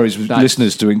to encourage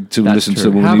listeners to listen to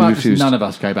them How when you about refuse. none of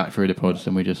us go back through the pods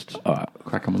and we just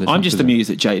crack on with this? I'm one? just amused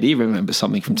that JD remembers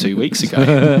something from 2 weeks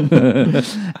ago.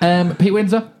 Pete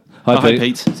Windsor Hi,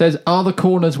 Pete. says, "Are the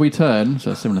corners we turn?"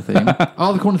 So a similar theme.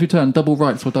 Are the corners we turn double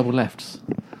rights or double lefts?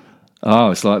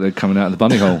 Oh, it's like they're coming out of the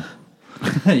bunny hole.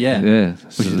 Yeah, Yeah,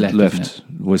 Which is left, left. isn't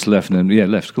it? Well, it's left, and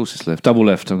then left. Of course, it's left. Double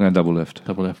left. I'm going double left.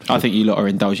 double left. I think you lot are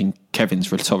indulging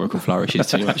Kevin's rhetorical flourishes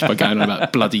too much by going on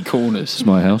about bloody corners. It's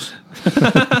my house.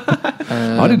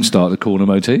 I didn't start the corner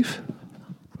motif.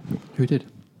 Who did?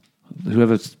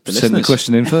 Whoever sent the listeners.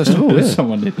 question in first of all. Yeah.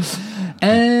 Someone did.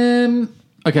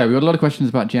 Okay, we've got a lot of questions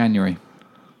about January.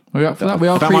 Are we up for that? We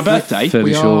are About my birthday?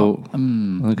 Fairly We are. sure.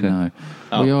 Okay. No.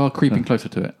 We are creeping closer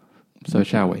to it. So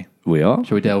shall we? We are.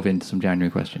 Shall we delve into some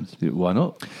January questions? Why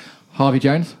not? Harvey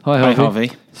Jones Hi, Hi, Harvey.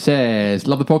 Harvey. says,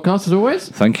 "Love the podcast as always."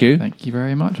 Thank you. Thank you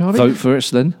very much, Harvey. Vote for us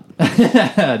then.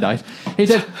 Nice. He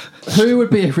said, "Who would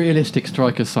be a realistic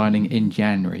striker signing in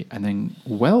January?" And then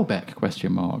Welbeck ?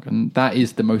 And that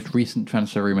is the most recent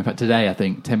transfer rumour. In fact, today I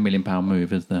think £10 million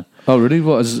move is the. Oh, really?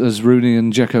 What has Rooney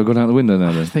and Jacko gone out the window now?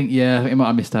 I Then? think he might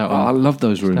have missed out. Oh, I love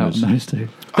those rumours. Those two.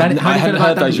 I hadn't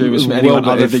heard those rumours from anyone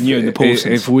other than you and the Paulsons.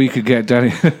 If we could get Danny,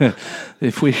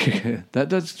 that's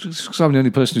because I'm the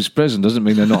only person who's present doesn't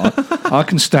mean they're not. I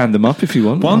can stand them up if you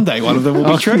want. One day, one of them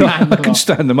will be true. I can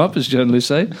stand them up, as journalists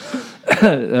say.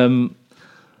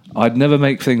 I'd never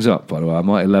make things up, by the way. I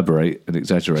might elaborate and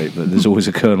exaggerate, but there's always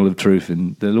a kernel of truth,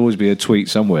 and there'll always be a tweet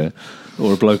somewhere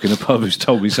or a bloke in a pub who's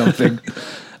told me something.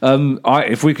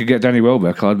 If we could get Danny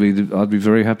Welbeck, I'd be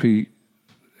very happy.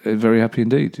 Very happy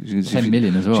indeed. 10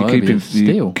 million as well. If That'd be a you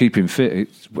steal. keep him fit,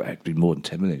 it'd be more than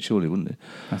 10 million, surely, wouldn't it?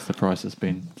 That's the price that's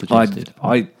been suggested.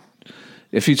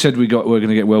 If you'd said we're going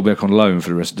to get Welbeck on loan for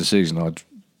the rest of the season,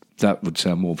 that would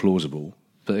sound more plausible.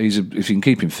 But if you can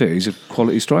keep him fit, he's a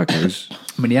quality striker.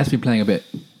 I mean, he has been playing a bit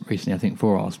recently, I think,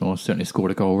 for Arsenal. Certainly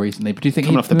scored a goal recently. But do you think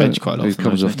Coming off the bench quite a lot. He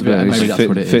comes off the Yeah, bench. maybe that's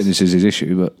what it is. Fitness is his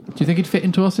issue, but Do you think he'd fit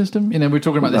into our system? You know, we're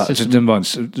talking about this system. never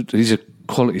mind. He's a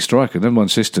quality striker. Never mind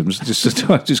systems.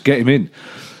 Just get him in.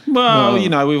 Well,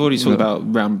 we've already talked about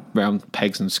round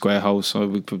pegs and square holes, so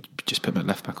we could just put him at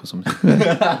left back or something.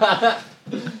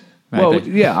 Well,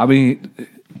 yeah. I mean,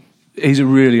 he's a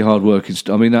really hard working.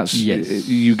 I mean, that's Yes.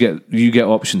 you get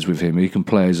options with him. He can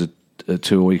play as a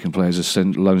two, or he can play as a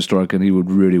lone striker, and he would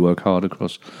really work hard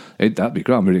across. That'd be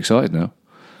great. I'm really excited now.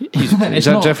 Is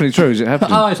that definitely true? Is it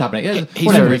happening? Oh, it's happening. He's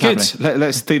Whatever, very it's good. happening.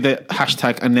 Let's do the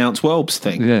hashtag announce Welbs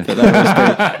thing Yeah.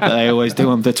 that they always do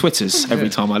on the Twitters every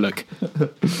time I look.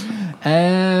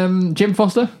 Jim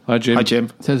Foster Hi, Jim. Hi, Jim.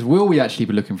 says, "Will we actually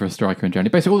be looking for a striker in January?"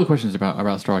 Basically, all the questions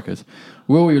about strikers.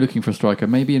 Will we be looking for a striker,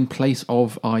 maybe in place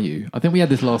of Ayew? I think we had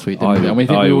this last week, didn't we? And we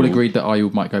think we all Ayew. agreed that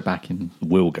Ayew might go back in.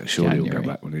 Surely he'll go January.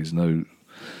 back when there's no.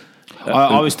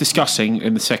 I was discussing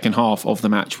in the second half of the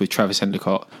match with Travis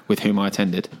Endicott, with whom I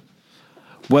attended,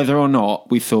 whether or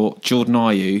not we thought Jordan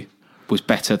Ayew was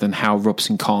better than Hal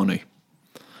Robson-Kanu.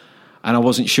 And I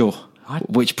wasn't sure,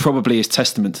 which probably is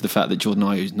testament to the fact that Jordan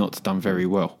Ayew's not done very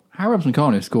well. Harry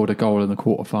Robson-Kanu scored a goal in the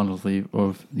quarterfinals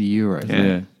of the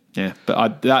Euros. Yeah.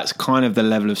 But that's kind of the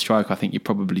level of strike I think you're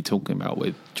probably talking about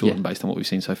with Jordan, Yeah. based on what we've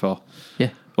seen so far. Yeah.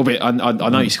 Albeit, I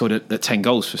know he scored at 10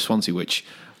 goals for Swansea, which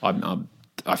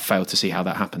I failed to see how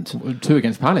that happened. 2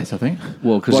 against Palace, I think.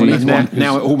 Well, because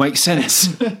Now it all makes sense.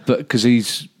 but because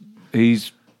he's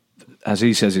as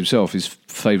he says himself, his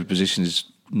favourite position is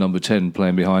number 10,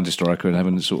 playing behind a striker and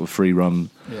having a sort of free run,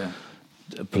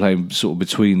 playing sort of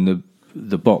between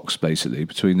the box, basically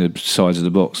between the sides of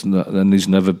the box, and he's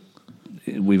never.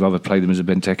 We've either played him as a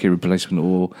Benteke replacement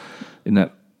or in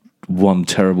that one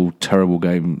terrible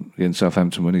game against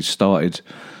Southampton when he started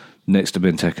next to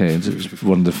Benteke and it was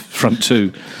one of the front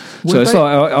two. So it's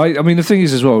like I mean the thing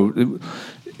is as well.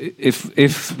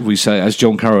 If we say, as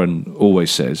John Curran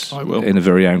always says, I will. in a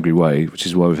very angry way, which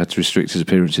is why we've had to restrict his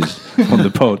appearances on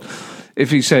the pod,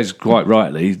 if he says quite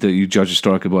rightly that you judge a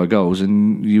striker by goals,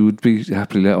 and you would be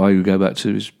happily let Ayew go back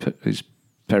to his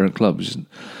parent clubs.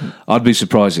 I'd be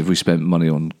surprised if we spent money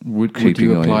on keeping Would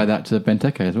you apply Ayew. that to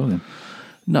Benteke as well then?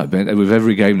 No, with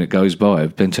every game that goes by,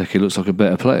 Benteke looks like a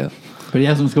better player. But he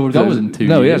hasn't scored goals in 2 years.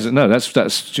 No, he hasn't. No, that's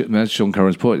Sean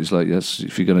Curran's point. It's like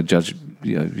if you're going to judge,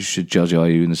 you should judge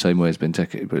Ayew in the same way as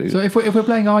Benteke. But So if we're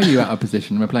playing Ayew out of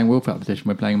position, we're playing Wolf out of position,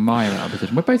 we're playing Maya out of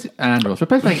position, we're basically Andros, we're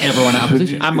basically playing everyone out of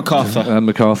position. And MacArthur.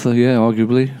 MacArthur, yeah,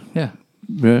 arguably. Yeah.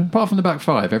 Yeah. Apart from the back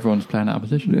five, everyone's playing out of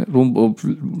position. Yeah. Well,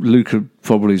 Luca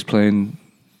probably is playing.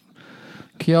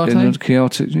 Chiarte?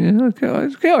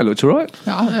 Chiarte looked all right.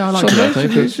 Yeah, I like So,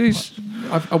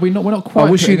 Chiarte. We're not quite.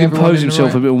 I wish he'd putting everyone impose in the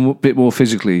himself right- a bit more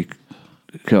physically.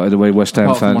 The way West Ham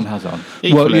Apart from fans. one Hazard.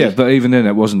 Well, Equally. yeah, but even then,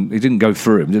 it wasn't. He didn't go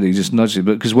through him, did he? He just nudged him.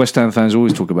 But because West Ham fans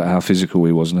always talk about how physical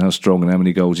he was and how strong and how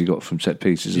many goals he got from set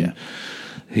pieces. And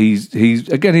he's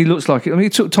again. He looks like it. I mean,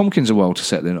 it took Tompkins a while to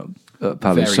settle in at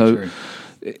Palace, Very so true.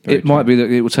 it might be that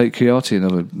it will take Chiarte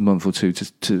another month or two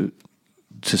to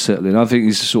settle in. I think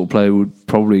he's the sort of player who would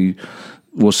probably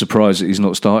was surprised that he's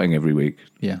not starting every week.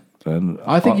 Yeah. And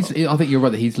I think you're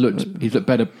right that he's looked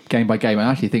better game by game. I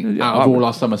actually think out of all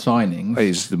our summer signings,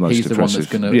 he's the most he's the one impressive.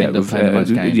 that's going to end up playing the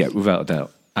most games. Yeah, without a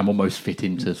doubt. And almost fit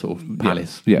into sort of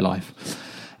Palace Yeah. life.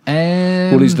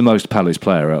 Well, he's the most Palace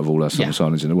player out of all our summer Yeah.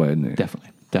 signings in a way, isn't he?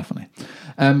 Definitely.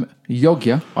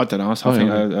 Yogya. I don't know. I think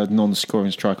a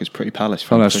non-scoring striker is pretty Palace.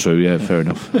 Oh, that's frankly. true. Yeah, fair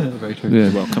enough. Very true.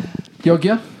 Yeah. Welcome.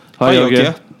 Yogya Hi, Yogya.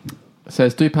 Yogya.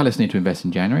 says, do Palace need to invest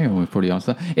in January? Well, we've probably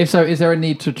answered that. If so, is there a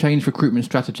need to change recruitment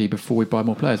strategy before we buy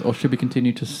more players? Or should we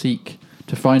continue to seek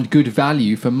to find good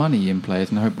value for money in players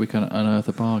and hope we can unearth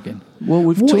a bargain? Well,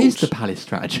 What is the Palace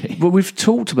strategy? Well, we've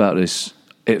talked about this,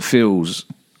 it feels,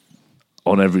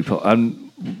 on every pod.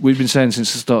 And we've been saying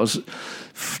since the start,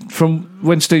 from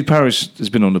when Steve Parrish has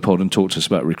been on the pod and talked to us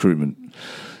about recruitment,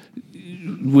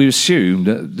 we assumed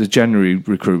that the January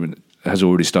recruitment has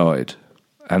already started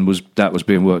and was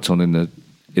being worked on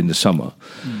in the summer.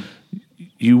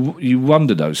 You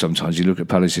wonder though sometimes you look at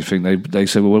Palace, you think they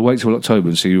say, well, we'll wait till October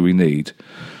and see who we need,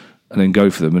 and then go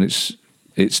for them, and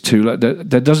it's too late.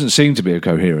 There doesn't seem to be a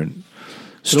coherent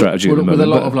strategy at the moment.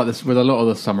 With a lot of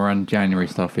the summer and January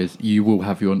stuff is you will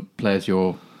have your players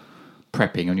you're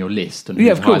prepping on your list. And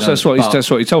Yeah, of course, that's what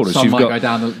he told us. Some You've might got- go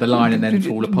down the line and then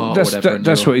fall apart or whatever.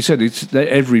 That's what he said.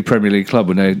 Every Premier League club,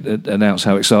 when they announce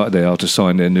how excited they are to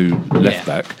sign their new left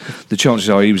back, the chances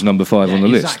are he was number 5 on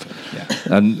the exactly. list.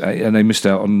 Yeah. And they missed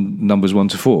out on numbers 1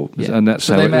 to 4. Yeah. And that's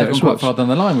so how they it may have gone quite works. far down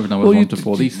the line with numbers 1 to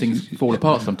 4. These things fall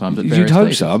apart sometimes at You'd various hope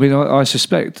stages. so. I mean, I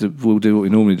suspect that we'll do what we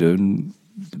normally do, and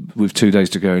with 2 days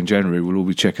to go in January, we'll all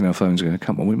be checking our phones and going,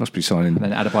 come on, we must be signing. And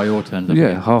then Adebayor turns up.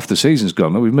 Yeah, half the season's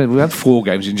gone. We've had 4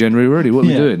 games in January already. What are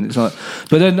we Yeah. doing? It's like,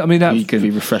 but then I mean, that You could be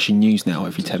refreshing news now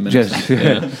every 10 minutes.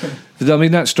 yes, yeah. I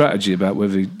mean, that strategy about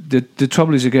whether the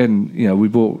trouble is again, we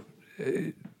bought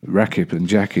Rakip and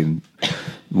Jack in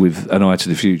with an eye to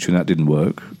the future, and that didn't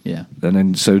work. Yeah. And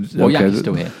then Jack is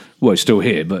still here. Well, he's still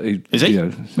here, but Is he?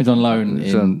 He's on loan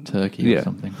He's in on- Turkey yeah. or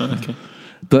something. Okay.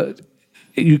 But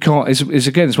you can't. It's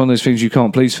one of those things you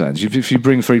can't please fans. If you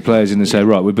bring 3 players in and say,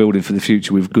 right, we're building for the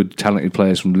future with good, talented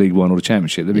players from League One or the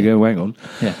Championship, then we go, hang on,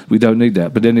 Yeah. we don't need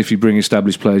that. But then if you bring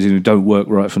established players in who don't work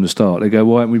right from the start, they go,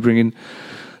 why aren't we bringing?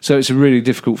 So it's a really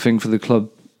difficult thing for the club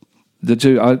to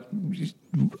do.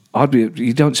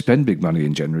 You don't spend big money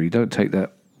in January. You don't take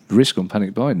that risk on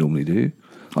panic buying normally, do you?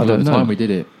 I At don't the know. time we did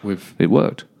it with It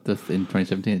worked. in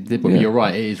 2017. But Yeah. you're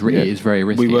right, it is very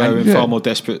risky. We were And- in Yeah. far more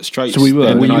desperate straits. So we were.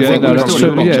 than We- I yeah, think no, we that's probably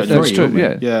true. were Yeah, January. that's true,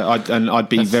 yeah. Yeah, I'd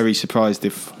be very surprised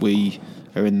if we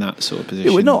are in that sort of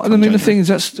position. Yeah, we're not. And I come mean, the January. thing is,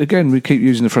 that's again, we keep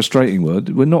using the frustrating word.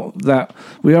 We're not that.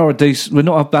 We are a decent. We're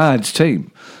not a bad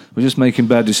team. We're just making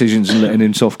bad decisions and letting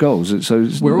in soft goals. So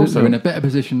We're also in a better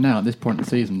position now at this point in the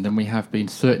season than we have been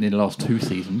certainly in the last 2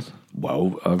 seasons.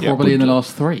 well. Probably in the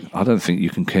last 3. I don't think you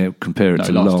can compare it No,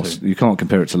 to last last. 2. You can't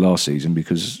compare it to last season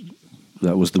because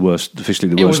that was the worst. Officially,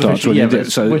 the It worst was start. officially, to yeah, any but day.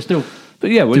 So we're still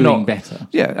but yeah, we're doing not better.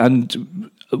 Yeah, and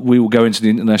we will go into the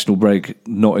international break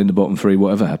not in the bottom 3,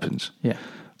 whatever happens. Yeah.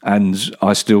 And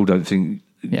I still don't think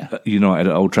Yeah. United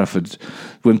at Old Trafford,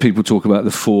 when people talk about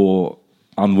the 4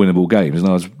 unwinnable games, and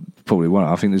I was probably one,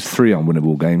 I think there's 3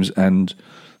 unwinnable games and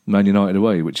Man United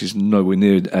away, which is nowhere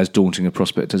near as daunting a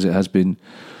prospect as it has been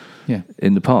Yeah.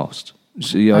 in the past.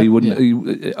 So you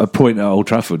wouldn't a point at Old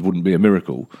Trafford wouldn't be a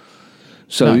miracle.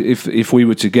 So No. if we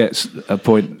were to get a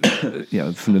point,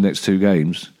 from the next 2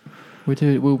 games, We'd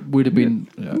have been.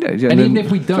 yeah, And then- even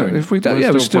if we don't,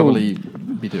 we'll still probably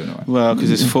be doing all right. Well, because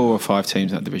there's 4 or 5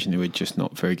 teams in that division who are just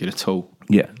not very good at all,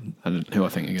 yeah. and who I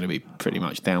think are going to be pretty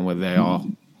much down where they are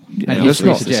And that's history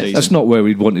not suggests- that's not where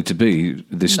we'd wanted to be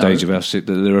at this stage of our sit.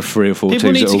 That there are 3 or 4 People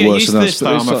teams need that to are get worse used than to us. this, but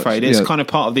though, it's I'm like, afraid. It's yeah. kind of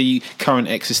part of the current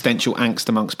existential angst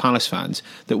amongst Palace fans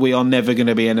that we are never going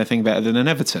to be anything better than an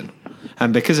Everton.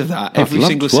 And because of that, every I'd love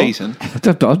single to- what? season...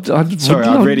 I'd Sorry,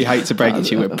 I love- really hate to break it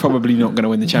to you. We're probably not going to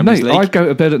win the Champions Mate, League. I'd go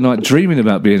to bed at night dreaming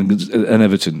about being an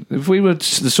Everton. If we were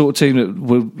the sort of team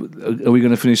that are we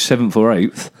going to finish 7th or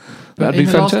 8th? That'd in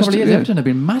be the last couple of fantastic. years, Yeah. Everton have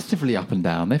been massively up and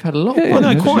down. They've had a lot of Yeah, Well,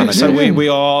 problems. no, quite. So Yeah. we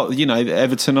are,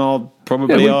 Everton are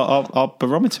probably Yeah, our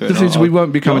barometer. The thing is, we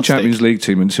won't become a yardstick. Champions League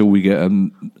team until we get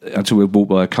until we're bought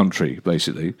by a country,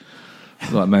 basically,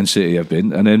 like Man City have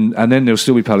been, and then there'll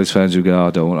still be Palace fans who go,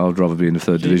 I'd rather be in the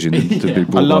 3rd division than to be bought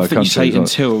I by a love that you country. say It's like-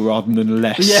 until rather than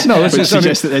less. Yeah. No, it's which only-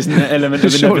 suggests that there's an element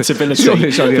of Surely- inevitability. surely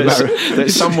it's only a matter of-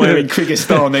 that somewhere in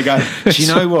Kyrgyzstan they go, do you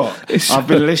know what? I've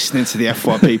been listening to the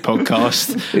FYP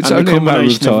podcast, It's and the only a matter of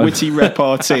combination of time. witty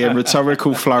repartee and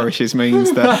rhetorical flourishes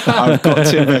means that I've got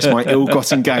to invest my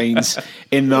ill-gotten gains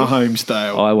in the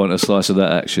homestale. I want a slice of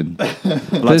that action.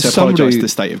 I'd like to apologise to the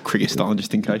state of Kyrgyzstan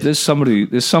just in case. There's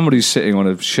somebody sitting on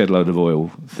a shed load of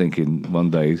oil, thinking one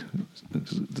day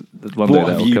What that'll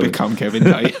have you come. become, Kevin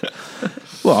Day?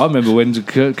 Well, I remember when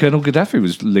Colonel Gaddafi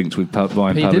was linked with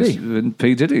buying P. Palace. Diddy. And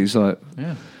P. Diddy's like,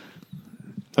 Yeah.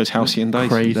 Those halcyon days.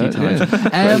 Crazy That-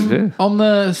 times. yeah. On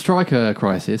the striker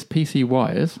crisis, PC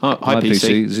Wires, Oh, hi, my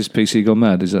PC. Is this PC gone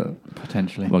mad? Is that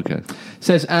potentially, okay?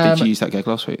 says... Did you use that gag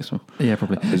last week as well? yeah,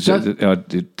 probably. I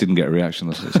didn't get a reaction.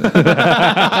 That's what it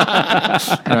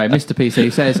said. Anyway, Mr.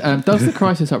 PC says, does the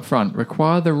crisis up front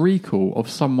require the recall of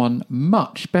someone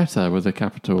much better with a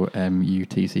capital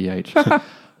MUTCH?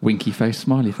 Winky face,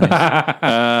 smiley face. The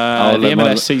let my-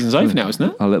 MLS season's over now, isn't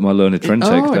it? I'll let my learned friend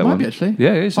take Oh, it that might one. be, actually.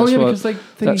 Yeah, it is. Oh, That's yeah, why, because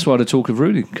that's why the talk of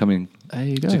Rooney coming There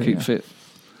you go. to keep yeah. fit.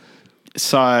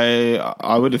 So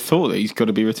I would have thought that he's got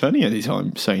to be returning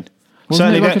anytime soon.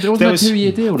 Wasn't it like a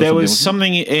 2-year deal or there was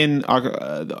something,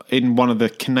 something in one of the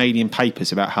Canadian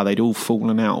papers about how they'd all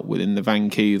fallen out within the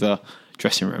Vancouver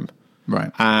dressing room,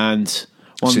 Right. and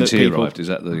one Since that he people, arrived, is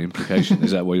that the implication?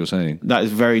 Is that what you're saying? that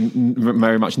is very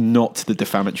much not the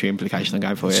defamatory implication I'm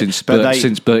going for here. Since But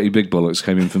since Bertie Big Bollocks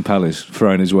came in from Palace,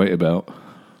 throwing his weight about.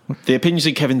 the opinions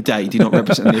of Kevin Day do not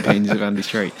represent the opinions of Andy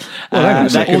Street. Well, hang on a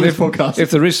that- second. all this If, podcast. if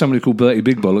there is somebody called Bertie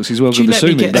Big Bollocks, he's welcome Do to you sue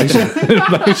let me. me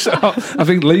get Basically. I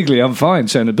think legally I'm fine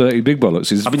saying that Bertie Big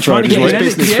Bollocks is. I've been trying to throwing get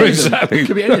his his weight- business Exactly.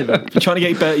 Could be any of them. been trying to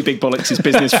get Bertie Big Bollocks'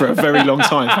 business for a very long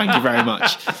time. Thank you very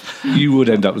much. You would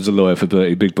end up as a lawyer for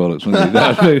Bertie Big Bollocks, wouldn't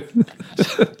you?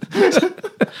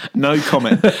 No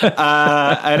comment.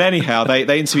 And anyhow,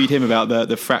 they interviewed him about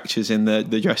the fractures in the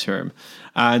dressing room.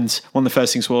 And one of the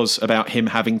first things was about him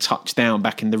having touched down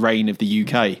back in the reign of the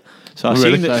UK. So I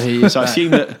assume really? that. So I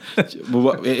assume that.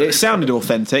 Well, it sounded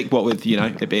authentic. What with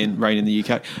it being rain in the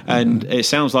UK, and it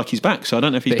sounds like he's back. So I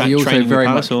don't know if he's But back he also training very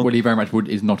with much, Palace or. well, he very much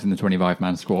is not in the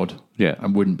 25-man squad. Yeah.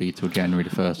 And wouldn't be till January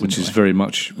the 1st. Which is anyway. very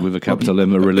much with a capital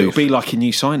M a It'll relief. be like a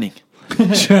new signing.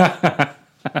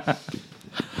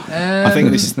 I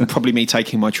think this is probably me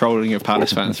taking my trolling of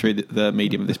Palace fans through the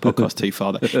medium of this podcast too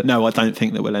far. No, I don't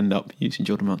think that we'll end up using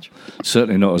Jordan much.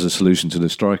 Certainly not as a solution to the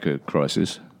striker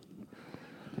crisis.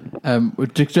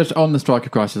 Just on the striker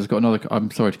crisis, I've got another.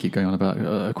 I'm sorry to keep going on about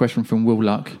a question from Will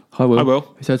Luck. Hi, Will. I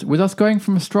will. He says, with us going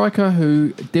from a striker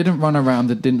who didn't run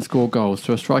around and didn't score goals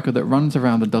to a striker that runs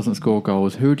around and doesn't score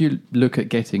goals, who do you look at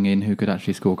getting in who could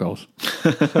actually score goals?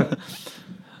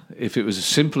 If it was as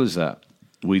simple as that,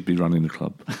 we'd be running the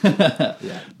club.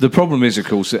 The problem is, of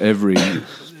course, that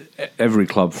every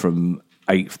club from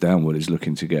 8th downward is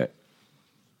looking to get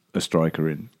a striker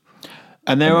in.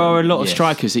 And there are a lot of yes.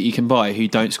 strikers that you can buy who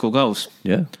don't score goals.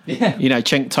 Yeah. You know,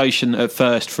 Cenk Tosun at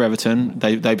first for Everton,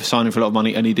 they signed him for a lot of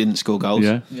money and he didn't score goals.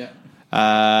 Yeah.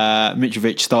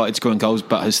 Mitrovic started scoring goals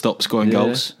but has stopped scoring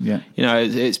goals. Yeah. You know,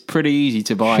 it's pretty easy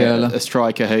to buy Schürrle. a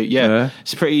striker who,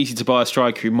 it's pretty easy to buy a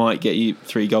striker who might get you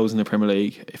 3 goals in the Premier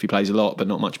League if he plays a lot, but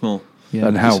not much more. Yeah.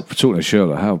 And talking to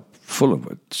Schürrle, how Fulham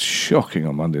were shocking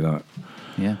on Monday night.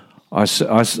 Yeah. I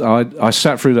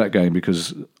sat through that game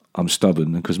because I'm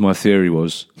stubborn, and because my theory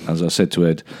was, as I said to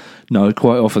Ed, no,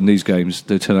 quite often these games,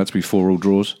 they turn out to be 4-4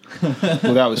 draws.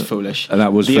 Well, that was foolish. And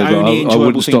that was the fair, but only I enjoyable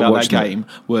wouldn't thing stop about that watching it. game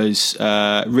was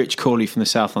Rich Corley from the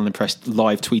South London Press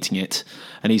live tweeting it,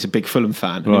 and he's a big Fulham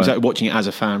fan. And he was Right. watching it as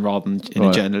a fan rather than in a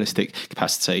Right. journalistic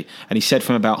capacity. And he said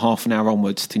from about half an hour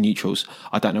onwards to neutrals,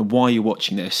 "I don't know why you're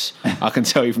watching this. I can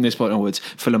tell you from this point onwards,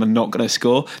 Fulham are not going to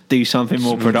score. Do something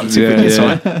more productive with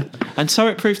your time." And so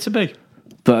it proved to be.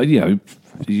 But, you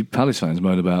Palace fans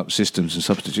moan about systems and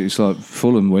substitutes. Like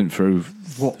Fulham went through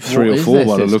What 3 or is 4 their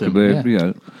while I look at system? their,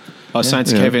 Yeah. I was saying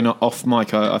to Kevin off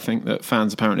mic, I think that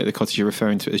fans apparently at the Cottage are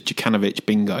referring to it as Djukanovic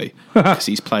bingo because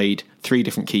he's played 3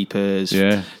 different keepers,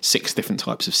 6 different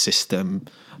types of system.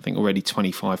 I think already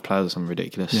 25 players or something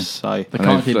ridiculous. Yeah. So they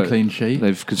can't keep a clean sheet.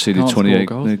 They've conceded 28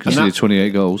 goals. They've conceded 28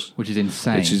 goals, which is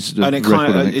insane. And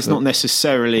it's not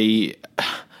necessarily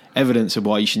evidence of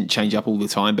why you shouldn't change up all the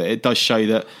time, but it does show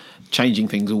that changing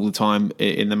things all the time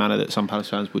in the manner that some Palace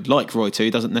fans would like Roy to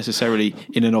doesn't necessarily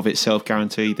in and of itself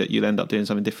guarantee that you'll end up doing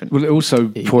something different. Well, it also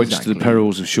points to the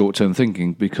perils of short-term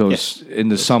thinking because in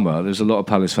the summer there's a lot of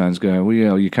Palace fans going,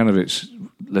 well, Jukanovic,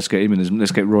 let's get him in,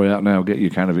 let's get Roy out now, get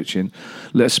Jukanovic in,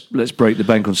 let's break the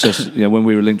bank on Sessegnon. When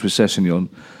we were linked with Sessegnon,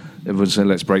 everyone said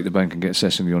let's break the bank and get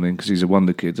Sessegnon in because he's a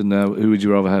wonder kid. And now who would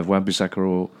you rather have, Wan-Bissaka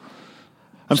or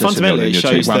and fundamentally it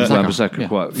shows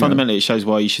that Fundamentally it shows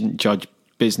why you shouldn't judge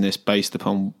business based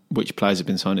upon which players have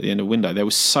been signed at the end of the window. There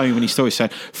were so many stories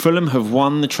saying Fulham have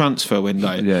won the transfer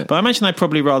window, but I imagine they'd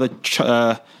probably rather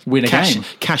win a game,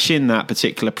 cash in that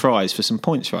particular prize for some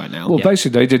points right now. Well,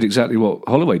 basically they did exactly what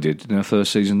Holloway did in our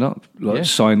first season up,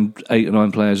 signed 8 or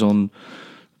 9 players on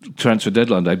transfer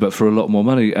deadline day, but for a lot more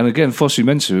money. And again, Fosu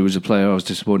Mensah, who was a player I was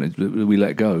disappointed that we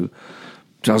let go,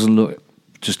 doesn't look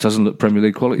Premier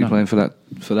League quality playing for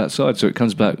that side. So it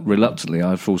comes back reluctantly,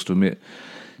 I'm forced to admit.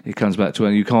 It comes back to,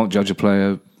 and you can't judge a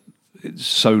player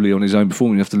solely on his own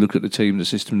performance. You have to look at the team, the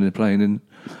system they're playing in.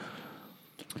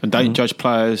 And don't judge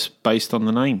players based on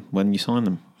the name when you sign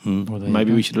them. Well,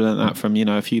 maybe we should have learned that from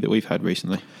a few that we've had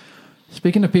recently.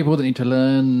 Speaking of people that need to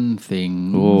learn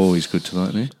things... Oh, he's good tonight,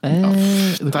 isn't he?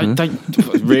 Don't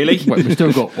really? Wait, we've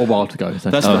still got a while to go. So.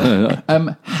 That's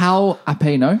fine. Hal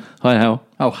Apeno. Hi, Hal.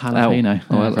 Oh, Jalapeno.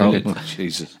 Oh,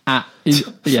 Jesus. Oh,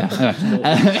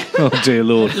 dear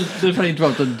Lord. They're pretty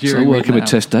dropped on during. So working with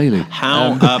Tess Daly.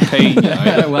 Hal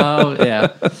Apeno. Well,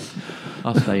 yeah.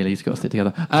 Us Daly's got to stick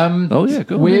together. Go on.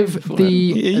 With Are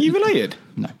you related?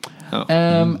 No.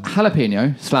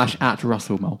 Jalapeno /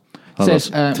 Russell Mole.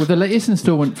 Says, with the latest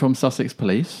instalment from Sussex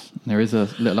Police, there is a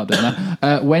little update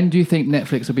now. When do you think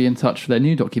Netflix will be in touch for their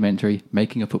new documentary,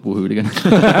 Making a Football Hooligan?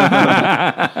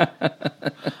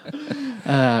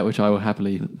 Which I will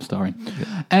happily star in.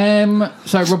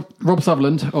 So Rob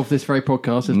Sutherland of this very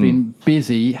podcast has been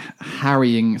busy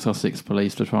harrying Sussex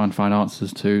Police to try and find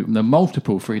answers to the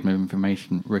multiple Freedom of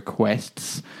Information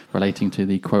requests relating to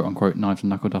the quote-unquote knives and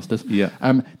knuckle dusters. Yeah.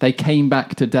 They came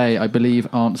back today, I believe,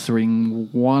 answering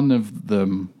one of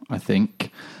them, I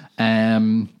think,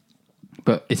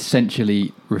 but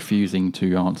essentially refusing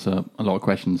to answer a lot of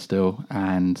questions still.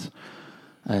 And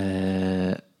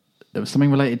there was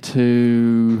something related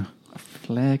to a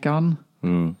flare gun.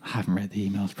 I haven't read the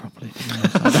emails properly.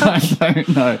 I don't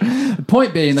know. The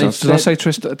point being, did I say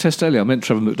Tess Daly? I meant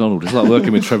Trevor McDonald. It's like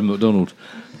working with Trevor McDonald.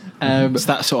 It's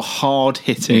that sort of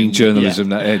hard-hitting journalism,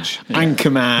 that edge.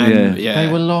 Anchorman. Yeah.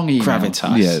 They were long emails.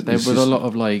 Gravitas. Yeah, there was a lot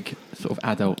of sort of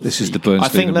adult. This is the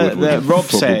Bernstein. I think that Rob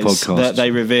says podcast. that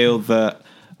they revealed that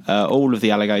all of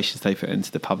the allegations they put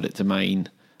into the public domain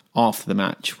after the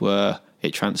match were,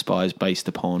 it transpires, based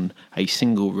upon a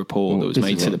single report that was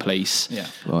made to the police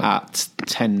at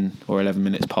 10 or 11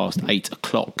 minutes past 8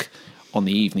 o'clock on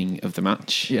the evening of the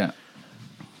match. Yeah.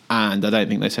 And I don't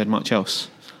think they said much else.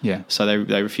 Yeah. So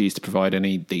they refused to provide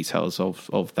any details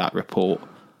of that report,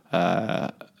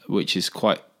 which is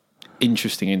quite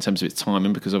interesting in terms of its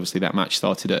timing, because obviously that match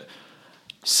started at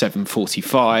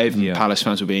 7:45. Yeah. Palace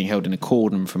fans were being held in a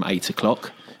cordon from 8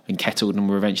 o'clock and kettled and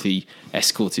were eventually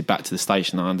escorted back to the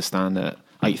station, I understand, at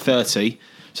 8:30.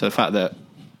 So the fact that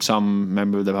some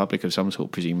member of the public of some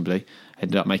sort, presumably,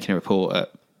 ended up making a report at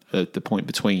the point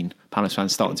between Palace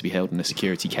fans starting to be held in a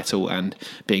security kettle and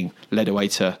being led away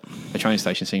to a train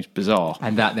station seems bizarre.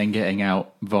 And that then getting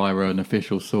out via an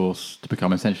official source to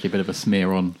become essentially a bit of a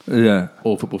smear on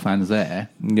all football fans there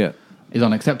is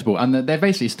unacceptable. And they're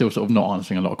basically still sort of not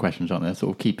answering a lot of questions, aren't they?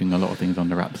 Sort of keeping a lot of things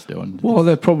under wraps still. And well,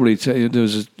 they're probably... there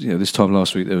was this time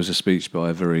last week there was a speech by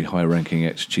a very high-ranking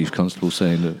ex-chief constable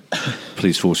saying that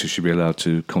police forces should be allowed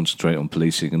to concentrate on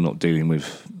policing and not dealing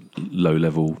with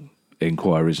low-level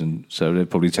inquiries, and so they're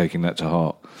probably taking that to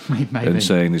heart. Maybe. And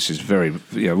saying this is very...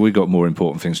 we've got more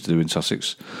important things to do in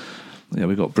Sussex.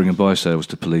 We've got bring and buy sales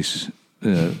to police.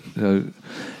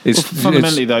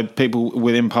 Fundamentally, though, people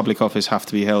within public office have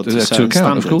to be held to certain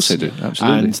standards. Of course they do,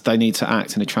 absolutely. And they need to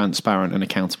act in a transparent and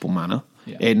accountable manner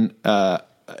in a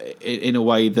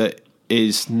way that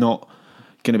is not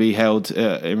going to be held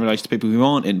in relation to people who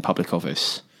aren't in public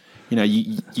office.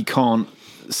 You can't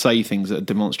say things that are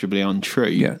demonstrably untrue.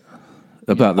 Yeah.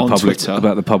 about the on public, Twitter,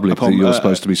 about the public that you're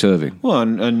supposed to be serving. Well,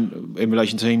 and in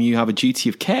relation to whom you have a duty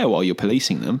of care while you're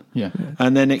policing them,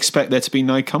 and then expect there to be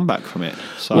no comeback from it.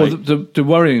 So, Well, the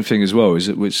worrying thing as well is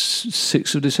that it's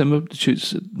 6th of December.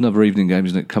 It's another evening game,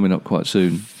 isn't it? Coming up quite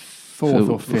soon. 4th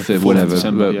or 5th. Whatever,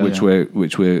 December,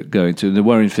 which we're going to. And the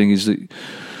worrying thing is that,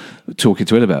 talking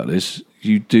to Ed about this,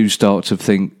 you do start to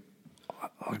think,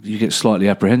 you get slightly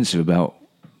apprehensive about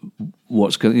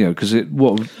what's going, because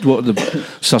what the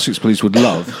Sussex police would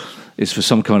love is for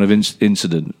some kind of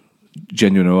incident,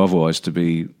 genuine or otherwise,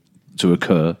 to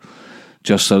occur,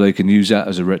 just so they can use that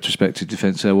as a retrospective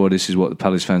defence. Say, well, this is what the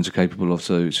Palace fans are capable of,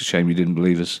 so it's a shame you didn't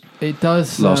believe us. It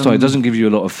does. Last time, it doesn't give you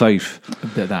a lot of faith.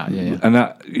 And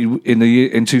that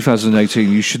in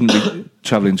 2018, you shouldn't be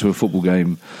travelling to a football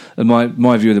game. And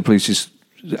my view of the police is,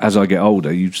 as I get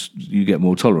older, you get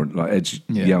more tolerant. Like Ed's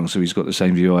young, so he's got the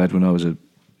same view I had when I was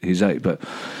his age. But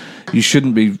you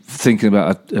shouldn't be thinking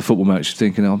about a football match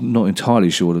thinking, I'm not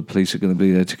entirely sure the police are going to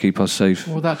be there to keep us safe.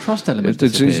 Well, that trust element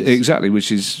exactly,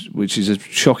 which is a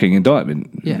shocking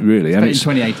indictment, really. And it's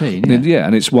in 2018,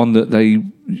 and it's one that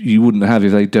you wouldn't have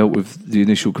if they dealt with the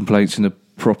initial complaints in a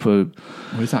proper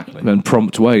and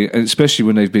prompt way, and especially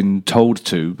when they've been told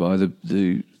to by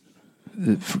the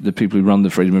people who run the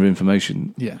Freedom of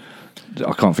Information. Yeah.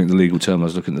 I can't think the legal term. I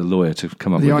was looking at the lawyer to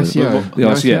come up with ICO. The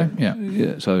ICO.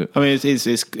 Yeah. So I mean,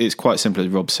 it's quite simple, as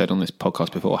Rob said on this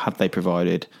podcast before. Had they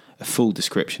provided a full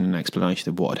description and explanation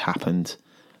of what had happened,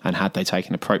 and had they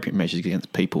taken appropriate measures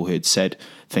against people who had said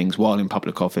things while in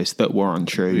public office that were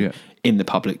untrue in the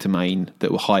public domain,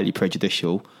 that were highly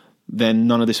prejudicial, then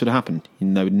none of this would have happened. They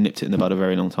would have nipped it in the bud a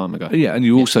very long time ago. Yeah, and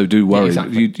you also do worry.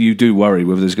 Exactly. You do worry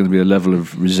whether there's going to be a level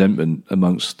of resentment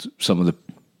amongst some of the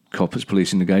coppers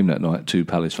policing the game that night to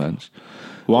Palace fans.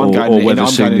 Well, I'm going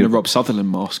in a Rob Sutherland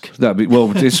mosque. That'd be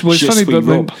it's funny,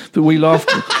 but we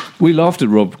laughed at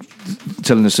Rob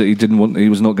telling us that he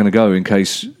was not going to go in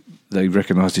case they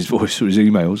recognised his voice or his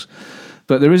emails.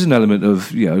 But there is an element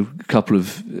of,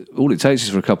 all it takes is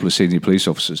for a couple of senior police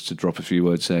officers to drop a few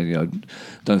words saying,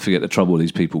 don't forget the trouble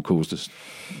these people caused us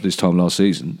this time last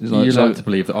season. You like to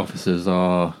believe that officers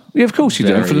are... Yeah, of course you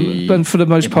do. For the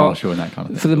most part, and that kind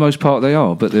of thing. For the most part they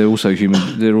are, but they're also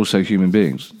human. They're also human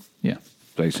beings. Yeah.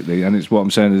 Basically. And it's what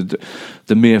I'm saying, is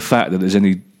the mere fact that there's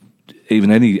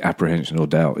even any apprehension or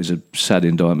doubt is a sad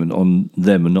indictment on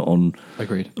them and not on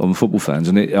football fans.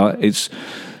 And it's...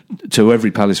 to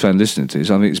every Palace fan listening to this,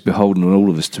 I think it's beholden on all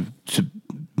of us to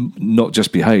not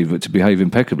just behave, but to behave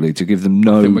impeccably, to give them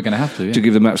I think we're going to have to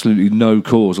give them absolutely no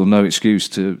cause or no excuse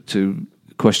to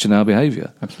question our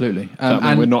behaviour. Absolutely.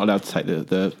 And we're not allowed to take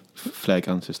the flare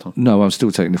guns this time. No, I'm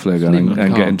still taking the flare gun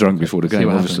and getting drunk before the game.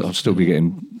 I'll still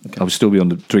be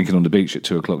drinking on the beach at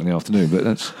 2:00 in the afternoon.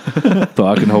 But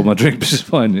I can hold my drink just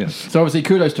fine. Yeah. So obviously,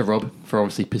 kudos to Rob for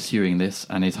obviously pursuing this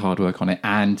and his hard work on it.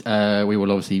 And we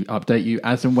will obviously update you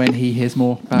as and when he hears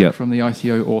more back from the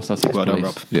ICO or Sussex Well Police.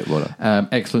 done, Rob. Yeah, well done.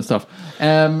 Excellent stuff.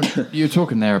 You're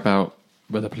talking there about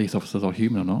whether police officers are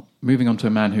human or not. Moving on to a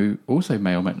man who also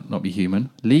may or may not be human.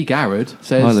 Lee Garrard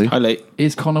says, Hi, Lee.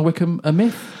 Is Conor Wickham a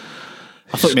myth?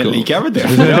 I thought you meant Lee Garrard there. I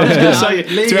was going to say,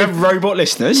 do we have robot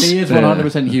listeners? He is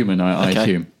 100% human, I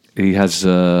assume. He has.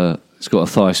 He's got a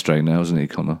thigh strain now, hasn't he,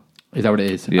 Conor? Is that what it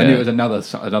is? Yeah. I knew it was another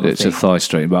It's thing. a thigh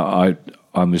strain, but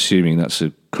I'm assuming that's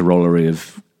a corollary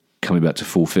of coming back to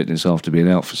full fitness after being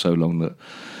out for so long that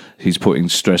he's putting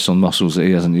stress on muscles that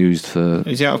he hasn't used for.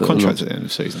 Is he out of contract at the end of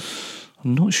the season?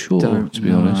 I'm not sure, to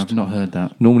be honest. I've not heard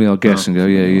that. Normally I'll guess and go,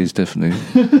 yeah, he is definitely.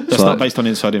 That's not based on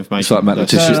inside information. It's like Matt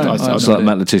Letizia. It's like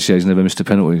Matt Matt Letizier's never missed a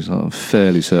penalty. So I'm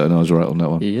fairly certain I was right on that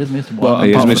one. He has missed one. Well,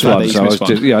 He has missed one. he's So missed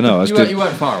one. I know. You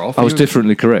weren't far off. I was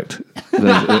differently correct.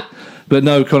 But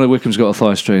no, Conor Wickham's got a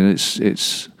thigh strain.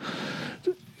 It's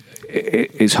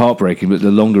heartbreaking. But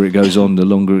the longer it goes on, the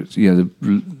longer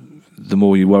the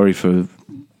more you worry for.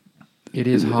 It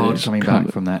is hard coming back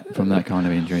from that kind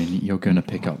of injury. And you're going to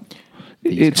pick up.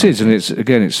 It is, and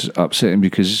it's upsetting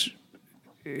because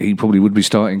he probably would be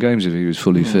starting games if he was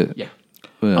fully fit. Yeah.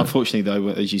 Unfortunately, though,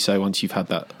 as you say, once you've had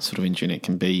that sort of injury, and it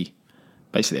can be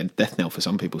basically a death knell for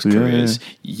some people's careers.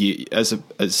 You, as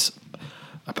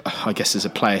I guess, as a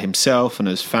player himself, and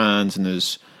as fans, and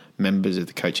as members of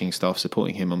the coaching staff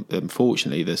supporting him,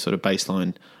 unfortunately, the sort of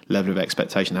baseline level of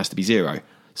expectation has to be zero.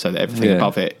 So that everything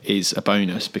above it is a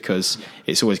bonus, because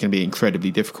it's always going to be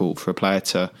incredibly difficult for a player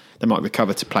they might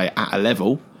recover to play at a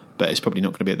level, but it's probably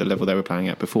not going to be at the level they were playing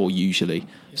at before usually.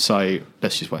 So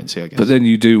let's just wait and see, I guess. But then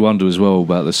you do wonder as well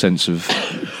about the sense of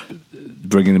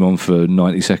bringing them on for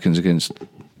 90 seconds against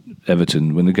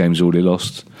Everton when the game's already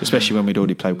lost. Especially when we'd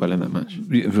already played well in that match.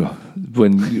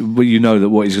 When you know that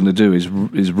what he's going to do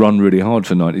is run really hard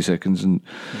for 90 seconds, and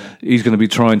he's going to be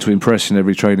trying to impress in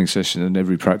every training session and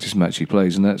every practice match he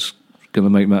plays, and that's going to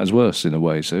make matters worse in a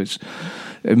way. So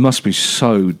it must be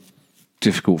so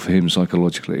difficult for him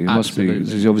psychologically. It must be.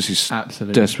 He's obviously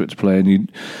desperate to play,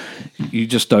 and you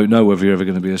just don't know whether you're ever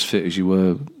going to be as fit as you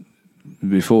were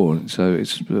before. So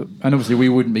it's and obviously we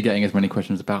wouldn't be getting as many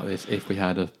questions about this if we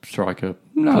had a striker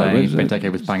playing. If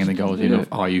Benteke was banging the goals in, or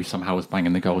Ayew somehow was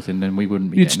banging the goals in, then we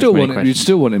wouldn't be. You'd still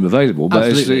want him available, but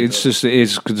it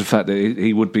is because the fact that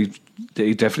he would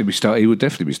definitely be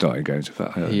starting games. In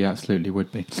fact, he absolutely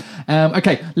would be.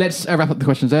 Okay, let's wrap up the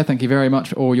questions there. Thank you very much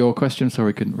for all your questions. Sorry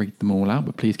we couldn't read them all out,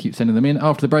 but please keep sending them in.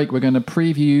 After the break, we're going to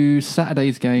preview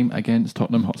Saturday's game against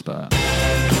Tottenham Hotspur.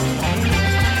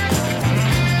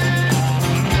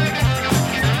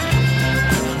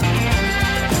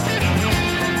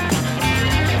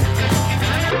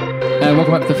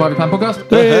 Welcome back to the £5 podcast.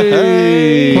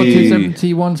 Hey! Pod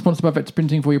 271, sponsored by Vector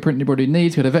Printing for your printing body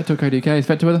needs. Go to vector.co.uk, it's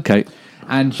Vector with Okay.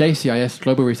 And JCIS,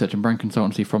 Global Research and Brand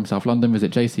Consultancy from South London.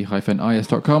 Visit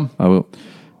jc-is.com. I will.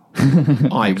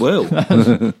 I will.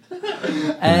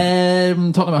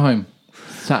 Tottenham at home.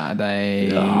 Saturday.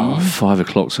 5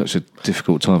 o'clock, such a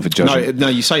difficult time for judging. No,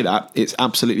 you say that. It's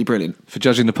absolutely brilliant. For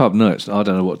judging the pub, no, I don't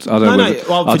know what.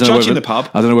 For judging the pub.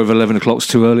 I don't know whether 11 o'clock's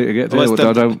too early to get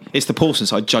there. It's the Paulson,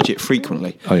 so I judge it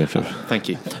frequently. Oh, yeah, fair. Thank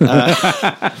you.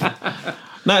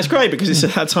 No, it's great because it's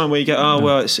at that time where you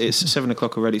go, it's 7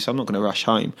 o'clock already, so I'm not going to rush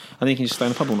home. I think you can just stay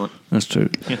in the pub all night. That's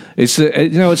true. Yeah. It's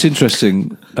it's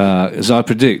interesting, as I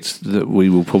predict that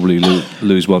we will probably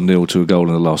lose 1-0 to a goal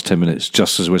in the last 10 minutes,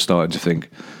 just as we're starting to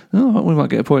think, we might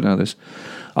get a point out of this.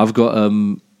 I've got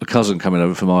a cousin coming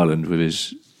over from Ireland with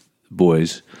his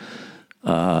boys,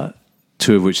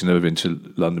 2 of which have never been to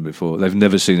London before. They've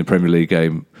never seen a Premier League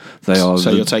game.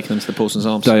 You're taking them to the Paulson's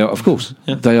Arms? They are, of course.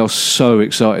 Yeah. They are so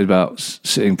excited about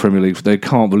seeing Premier League. They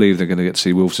can't believe they're going to get to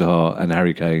see Wilf Zaha and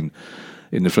Harry Kane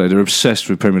in the flair. They're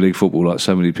obsessed with Premier League football, like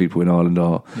so many people in Ireland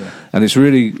are. Yeah. And it's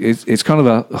really, it's kind of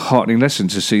a heartening lesson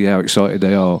to see how excited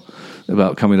they are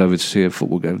about coming over to see a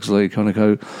football game, because they kind of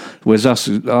go, whereas us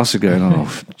are going,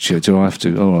 shit, do I have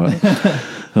to? All right.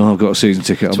 I've got a season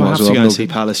ticket. I have to go and see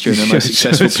Palace during their most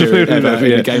successful period ever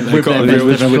in the game. They've got a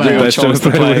real chance to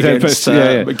play against,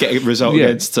 get a result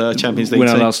against Champions League.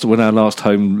 When our last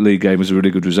home league game was a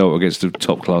really good result against a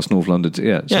top class North London.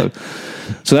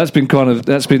 So that's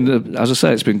been as I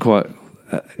say, it's been quite.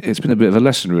 It's been a bit of a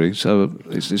lesson, really. So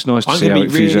it's nice to see how enthusiastic people get. I'm going to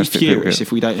be really furious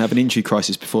if we don't have an injury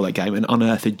crisis before that game and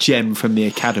unearth a gem from the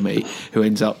academy who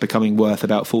ends up becoming worth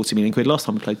about 40 million quid last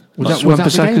time we played.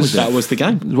 That was the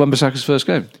game? Wan-Bissaka's first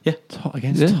game. Yeah.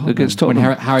 Against Tottenham.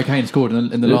 When Harry Kane scored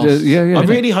in the last... I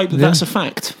really hope that's a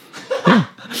fact. Yeah.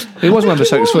 It was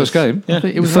Wan-Bissaka's first game. Yeah.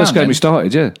 It was the first game he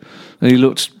started, and he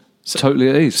looked... totally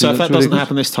at ease. So if that doesn't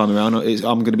happen this time around, I'm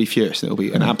going to be furious. It'll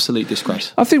be an absolute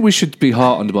disgrace. I think we should be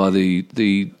heartened by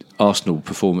the Arsenal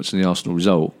performance and the Arsenal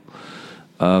result.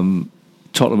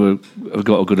 Tottenham have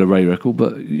got a good away record,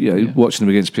 but watching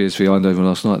them against PSV Eindhoven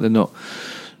last night, they're not.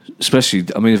 Especially,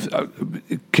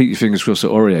 keep your fingers crossed that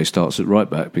Aurier starts at right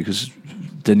back, because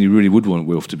then you really would want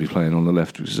Wilf to be playing on the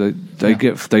left, because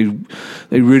they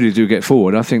really do get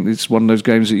forward. I think it's one of those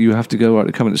games that you have to go right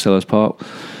to come into Selhurst Park.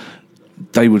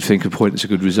 They would think a point is a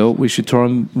good result. We should try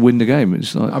and win the game.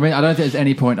 It's like, I don't think there's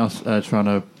any point us trying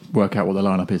to work out what the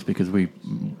lineup is, because we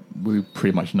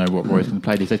pretty much know what Roy's going to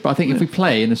play these days. But I think if we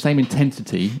play in the same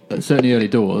intensity, certainly early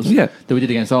doors, that we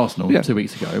did against Arsenal 2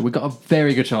 weeks ago, we've got a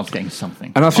very good chance of getting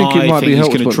something. And I think it might be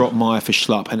helpful. He's going to drop Meyer for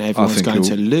Schlupp, and everyone's going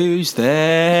to lose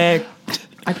their...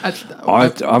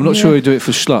 I'm not sure he'd do it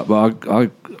for Schlupp,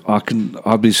 but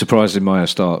I'd be surprised if Meyer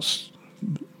starts.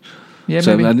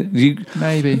 Yeah,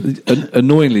 maybe.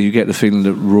 Annoyingly, you get the feeling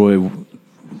that Roy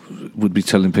would be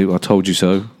telling people, "I told you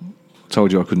so. I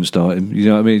told you I couldn't start him." You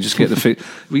know what I mean? You just get the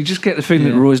feeling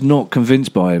that Roy's not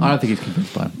convinced by him. I don't think he's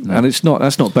convinced by him. No. And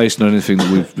that's not based on anything that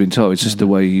we've been told. It's just the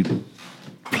way he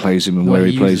plays him and where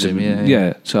he plays him.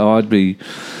 Yeah. So I've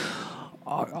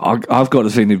got the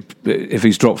feeling if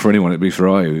he's dropped for anyone, it'd be for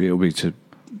Ayew. It'll be to.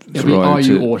 It'll be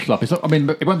Ayew or Schlupp.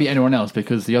 It won't be anyone else,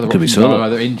 because the other options are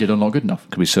either injured or not good enough.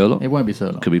 Could be Surlock. It won't be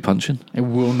Surlock. Could be Punchin. It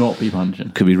will not be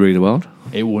Punchin. Could be Riedewald.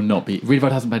 It will not be.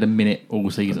 Riedewald hasn't played a minute all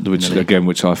season.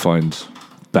 Which I find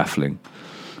baffling.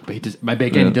 But he doesn't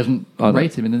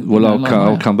rate him.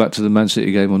 I'll come back to the Man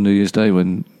City game on New Year's Day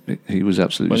when he was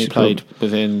absolutely superb. Played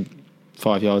within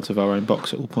 5 yards of our own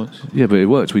box at all points. Yeah, but it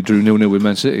worked. We drew 0-0 with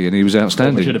Man City, and he was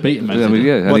outstanding. We should have beaten Man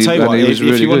City. I'll tell you what,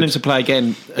 if you want him to play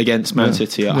again against Man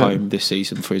City at home this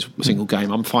season for his single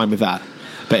game, I'm fine with that.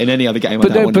 But in any other game, I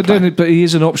don't want to play. But he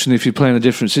is an option if you're playing a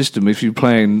different system. If you're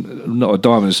playing not a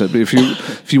diamond set, but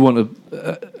if you want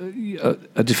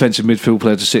a defensive midfield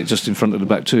player to sit just in front of the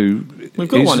back two, We've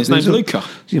got one. His name's Luca.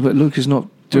 Yeah, but Luca's not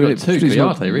doing it. Two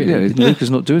really. Yeah, Luca's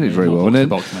not doing it very well.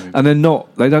 And they're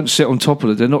not. They don't sit on top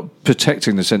of it. They're not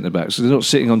protecting the centre backs. They're not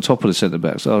sitting on top of the centre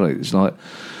backs, are they? It's like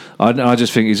I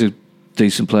just think he's a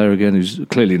decent player again who's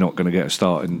clearly not going to get a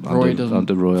start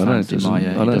under Roy. I know. He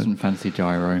doesn't fancy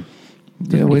Gyro.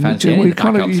 Yeah, you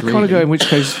kind of go. In which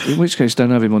case,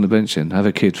 don't have him on the bench. Then have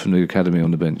a kid from the academy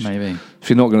on the bench. Maybe if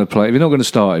you're not going to play, if you're not going to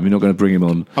start him, you're not going to bring him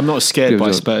on. I'm not as scared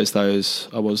by Spurs though as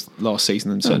I was last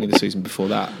season and certainly the season before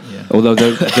that. Yeah. Although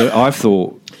I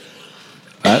thought,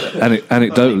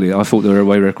 anecdotally, I thought their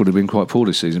away record had been quite poor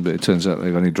this season, but it turns out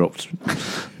they've only dropped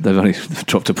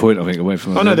a point. I think away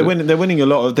from. Oh no, they're winning a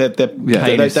lot of their.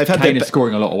 Kane is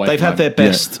scoring a lot away. They've had their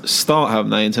best start,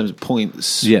 haven't they, in terms of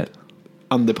points? Yeah.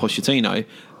 Under Pochettino,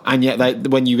 and yet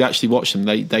when you actually watch them,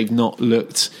 they've not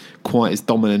looked quite as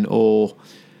dominant or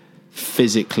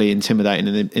physically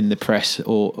intimidating in the press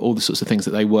or all the sorts of things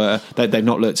that they were. They've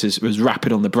not looked as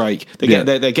rapid on the break.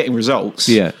 They're getting results.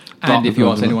 Yeah, and if you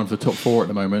ask anyone for the top four at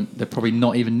the moment, they're probably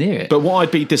not even near it. But what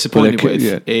I'd be disappointed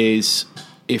with is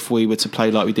if we were to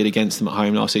play like we did against them at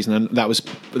home last season, and that was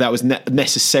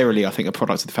necessarily, I think, a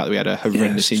product of the fact that we had a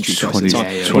horrendous injury to us at the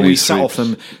time. But we sat off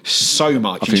them so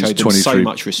much and showed them so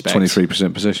much respect.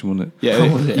 23% possession, wasn't it?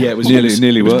 Yeah, it was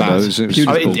nearly worked though.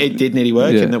 It did nearly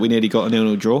work, and that we nearly got a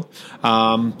 0-0 draw.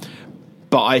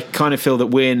 But I kind of feel that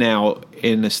we're now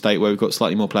in a state where we've got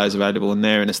slightly more players available, and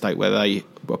they're in a state where they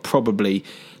were probably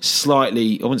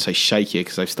slightly, I wouldn't say shakier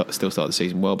because they've still started the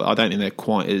season well, but I don't think they're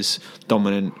quite as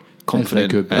dominant,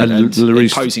 confident and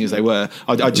imposing as they were.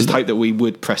 I just hope that we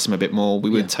would press them a bit more. We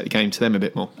would take the game to them a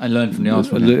bit more and learn from the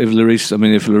Arsenal. If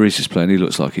Lloris is playing, he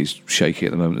looks like he's shaky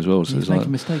at the moment as well. So he's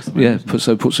making mistakes.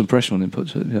 Put some pressure on him.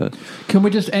 Can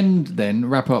we just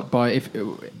wrap up by if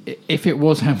it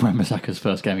was Wan-Bissaka's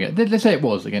first game again? Let's say it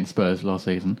was against Spurs last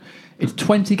season. It's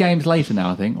 20 games later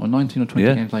now, I think, or 19 or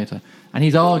 20 games later, and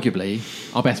he's arguably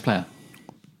our best player.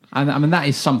 And I mean, that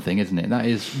is something, isn't it? That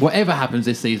is whatever happens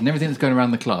this season, everything that's going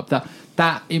around the club. That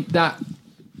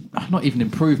not even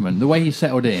improvement. The way he's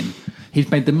settled in, he's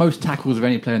made the most tackles of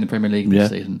any player in the Premier League this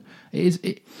season.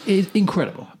 It is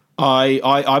incredible.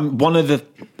 I'm one of the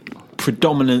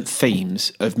predominant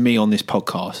themes of me on this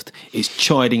podcast is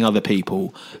chiding other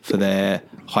people for their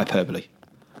hyperbole.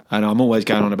 And I'm always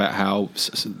going on about how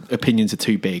opinions are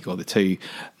too big or they're too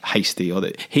hasty.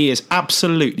 He is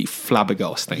absolutely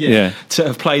flabbergasting. To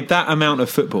have played that amount of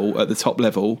football at the top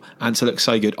level and to look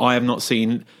so good, I have not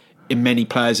seen in many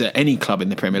players at any club in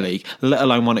the Premier League, let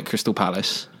alone one at Crystal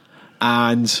Palace.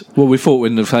 And we thought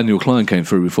when Nathaniel Klein came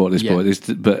through, we thought at this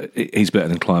point, but he's better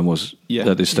than Klein was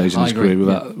at this stage in his career,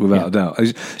 without a doubt.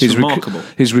 It's remarkable.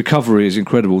 His recovery is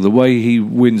incredible. The way he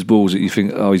wins balls that you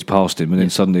think, he's past him, and then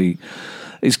suddenly.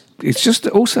 It's just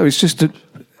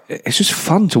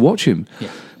fun to watch him.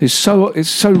 Yeah. It's so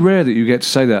rare that you get to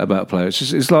say that about a player.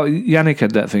 It's like Yannick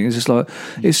had that thing. It's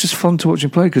just fun to watch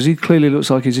him play because he clearly looks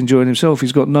like he's enjoying himself.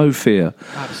 He's got no fear.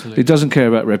 Absolutely, he doesn't care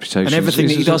about reputation. And everything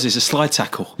that he does is a slide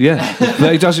tackle. Yeah,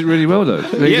 but he does it really well though. I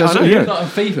know. It's like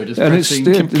FIFA, just pressing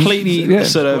completely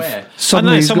sort of. I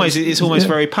know in some ways it's almost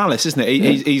very Palace, isn't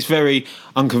it? He's very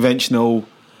unconventional,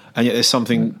 and yet there's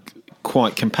something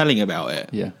quite compelling about it.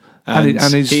 Yeah.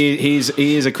 And he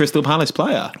is a Crystal Palace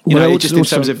player, just in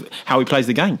terms of how he plays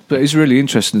the game. But it's really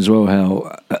interesting as well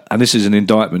how, and this is an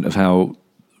indictment of how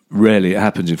rarely it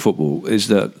happens in football, is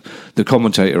that the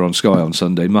commentator on Sky on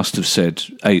Sunday must have said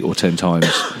 8 or 10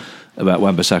 times about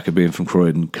Wan-Bissaka being from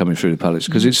Croydon coming through the Palace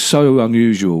because it's so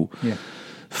unusual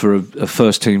for a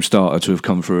first team starter to have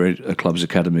come through a club's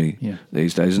academy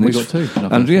these days. And we got two,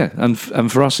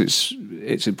 and for us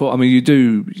it's important. I mean, you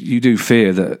do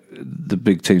fear that the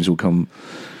big teams will come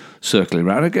circling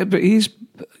around again, but he's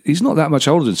not that much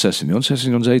older than Sessegnon.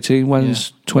 Sessegnon's 18,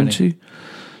 Wan's 20.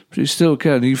 But he's still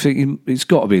can. You think he's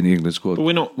got to be in the England squad? But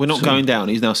we're not going down.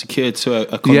 He's now secured to a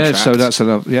contract. Yeah, so that's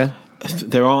enough. Yeah,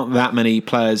 there aren't that many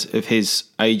players of his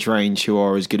age range who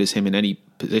are as good as him in any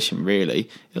position. Really,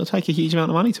 it'll take a huge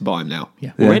amount of money to buy him now.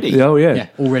 Already. Oh yeah,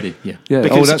 already. Yeah.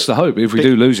 Because, that's the hope. If we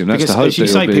do lose him, that's the hope. As you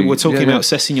say, people were talking about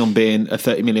Sessegnon being a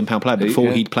 £30 million player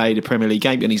before he'd played a Premier League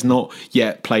game, and he's not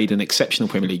yet played an exceptional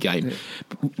Premier League game.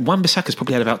 Wan-Bissaka's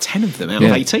probably had about 10 of them out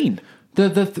of 18.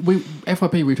 FYP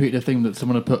retweeted a thing that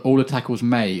someone had put all the tackles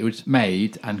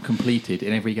made and completed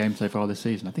in every game so far this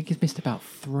season. I think he's missed about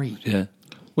 3. Yeah.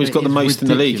 Well, he's got the most in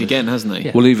the league again, hasn't he?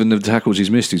 Yeah. Well, even the tackles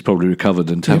he's missed, he's probably recovered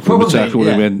and tackled the tackle.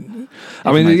 Yeah.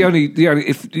 I mean, the only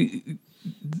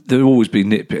there'll always be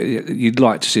nitpick. You'd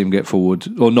like to see him get forward,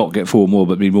 or not get forward more,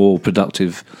 but be more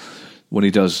productive when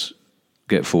he does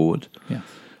get forward. Yeah.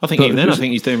 I think even then, I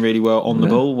think he's doing really well on the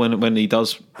ball when he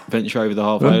does venture over the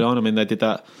halfway line. I mean, they did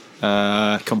that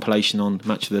compilation on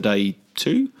Match of the Day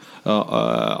 2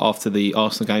 after the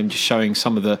Arsenal game, just showing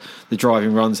some of the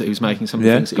driving runs that he was making, some of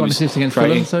the things that he was assist against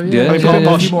creating. Fulham,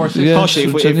 Partially,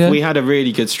 if we had a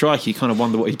really good strike, you kind of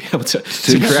wonder what he'd be able to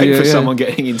create for someone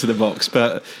getting into the box.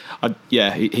 But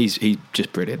he's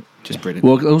just brilliant, brilliant.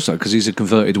 Well, also because he's a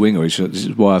converted winger, this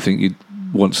is why I think you'd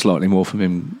want slightly more from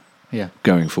him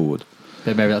going forward.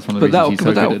 But maybe that's one of the reasons he's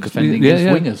so good at defending his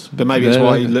wingers. But maybe it's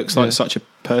why he looks like such a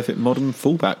perfect modern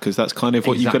fullback, because that's kind of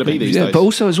what you've got to be these days. But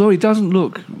also as well, he doesn't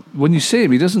look, when you see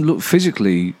him, he doesn't look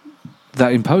physically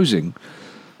that imposing.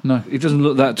 No. He doesn't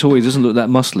look that tall, he doesn't look that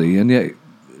muscly, and yet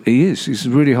he is. He's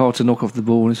really hard to knock off the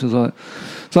ball, and it's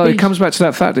like it comes back to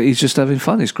that fact that he's just having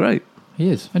fun. It's great. He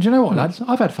is. And do you know what, lads?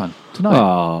 I've had fun tonight.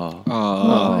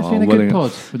 It's been a good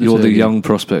pod. You're the young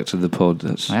prospect of the pod.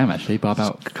 I am actually, by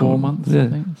about 4 months, I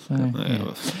think. So,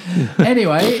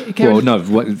 Anyway, well, no,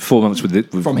 4 months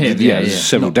with from him,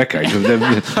 several decades of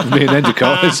me and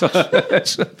Endicott.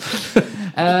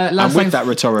 And with that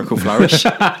rhetorical flourish.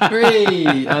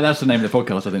 That's the name of the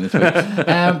podcast, I think, this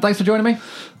week. Thanks for joining me.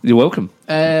 You're welcome.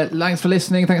 Thanks for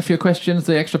listening. Thanks for your questions.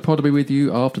 The extra pod will be with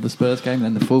you after the Spurs game,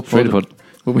 and then the full pod.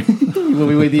 We'll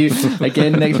be with you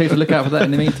again next week, so look out for that. In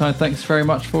the meantime, thanks very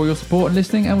much for your support and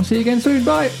listening, and we'll see you again soon.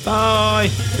 Bye. Bye.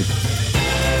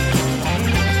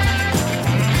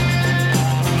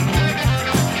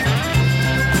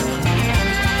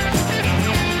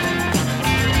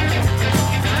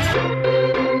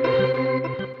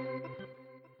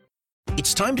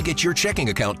 It's time to get your checking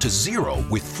account to zero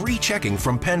with free checking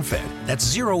from PenFed. That's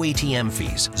zero ATM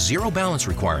fees, zero balance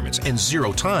requirements, and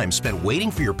zero time spent waiting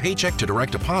for your paycheck to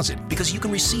direct deposit, because you can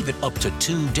receive it up to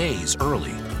 2 days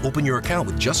early. Open your account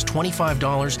with just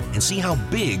 $25 and see how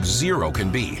big zero can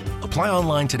be. Apply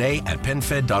online today at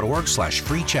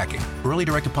PenFed.org/free checking. Early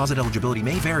direct deposit eligibility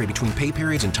may vary between pay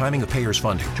periods and timing of payers'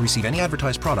 funding. To receive any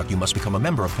advertised product, you must become a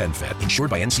member of PenFed, insured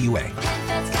by NCUA.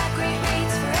 That's got great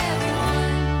rates for everyone.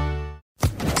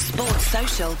 Sports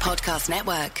Social Podcast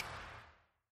Network.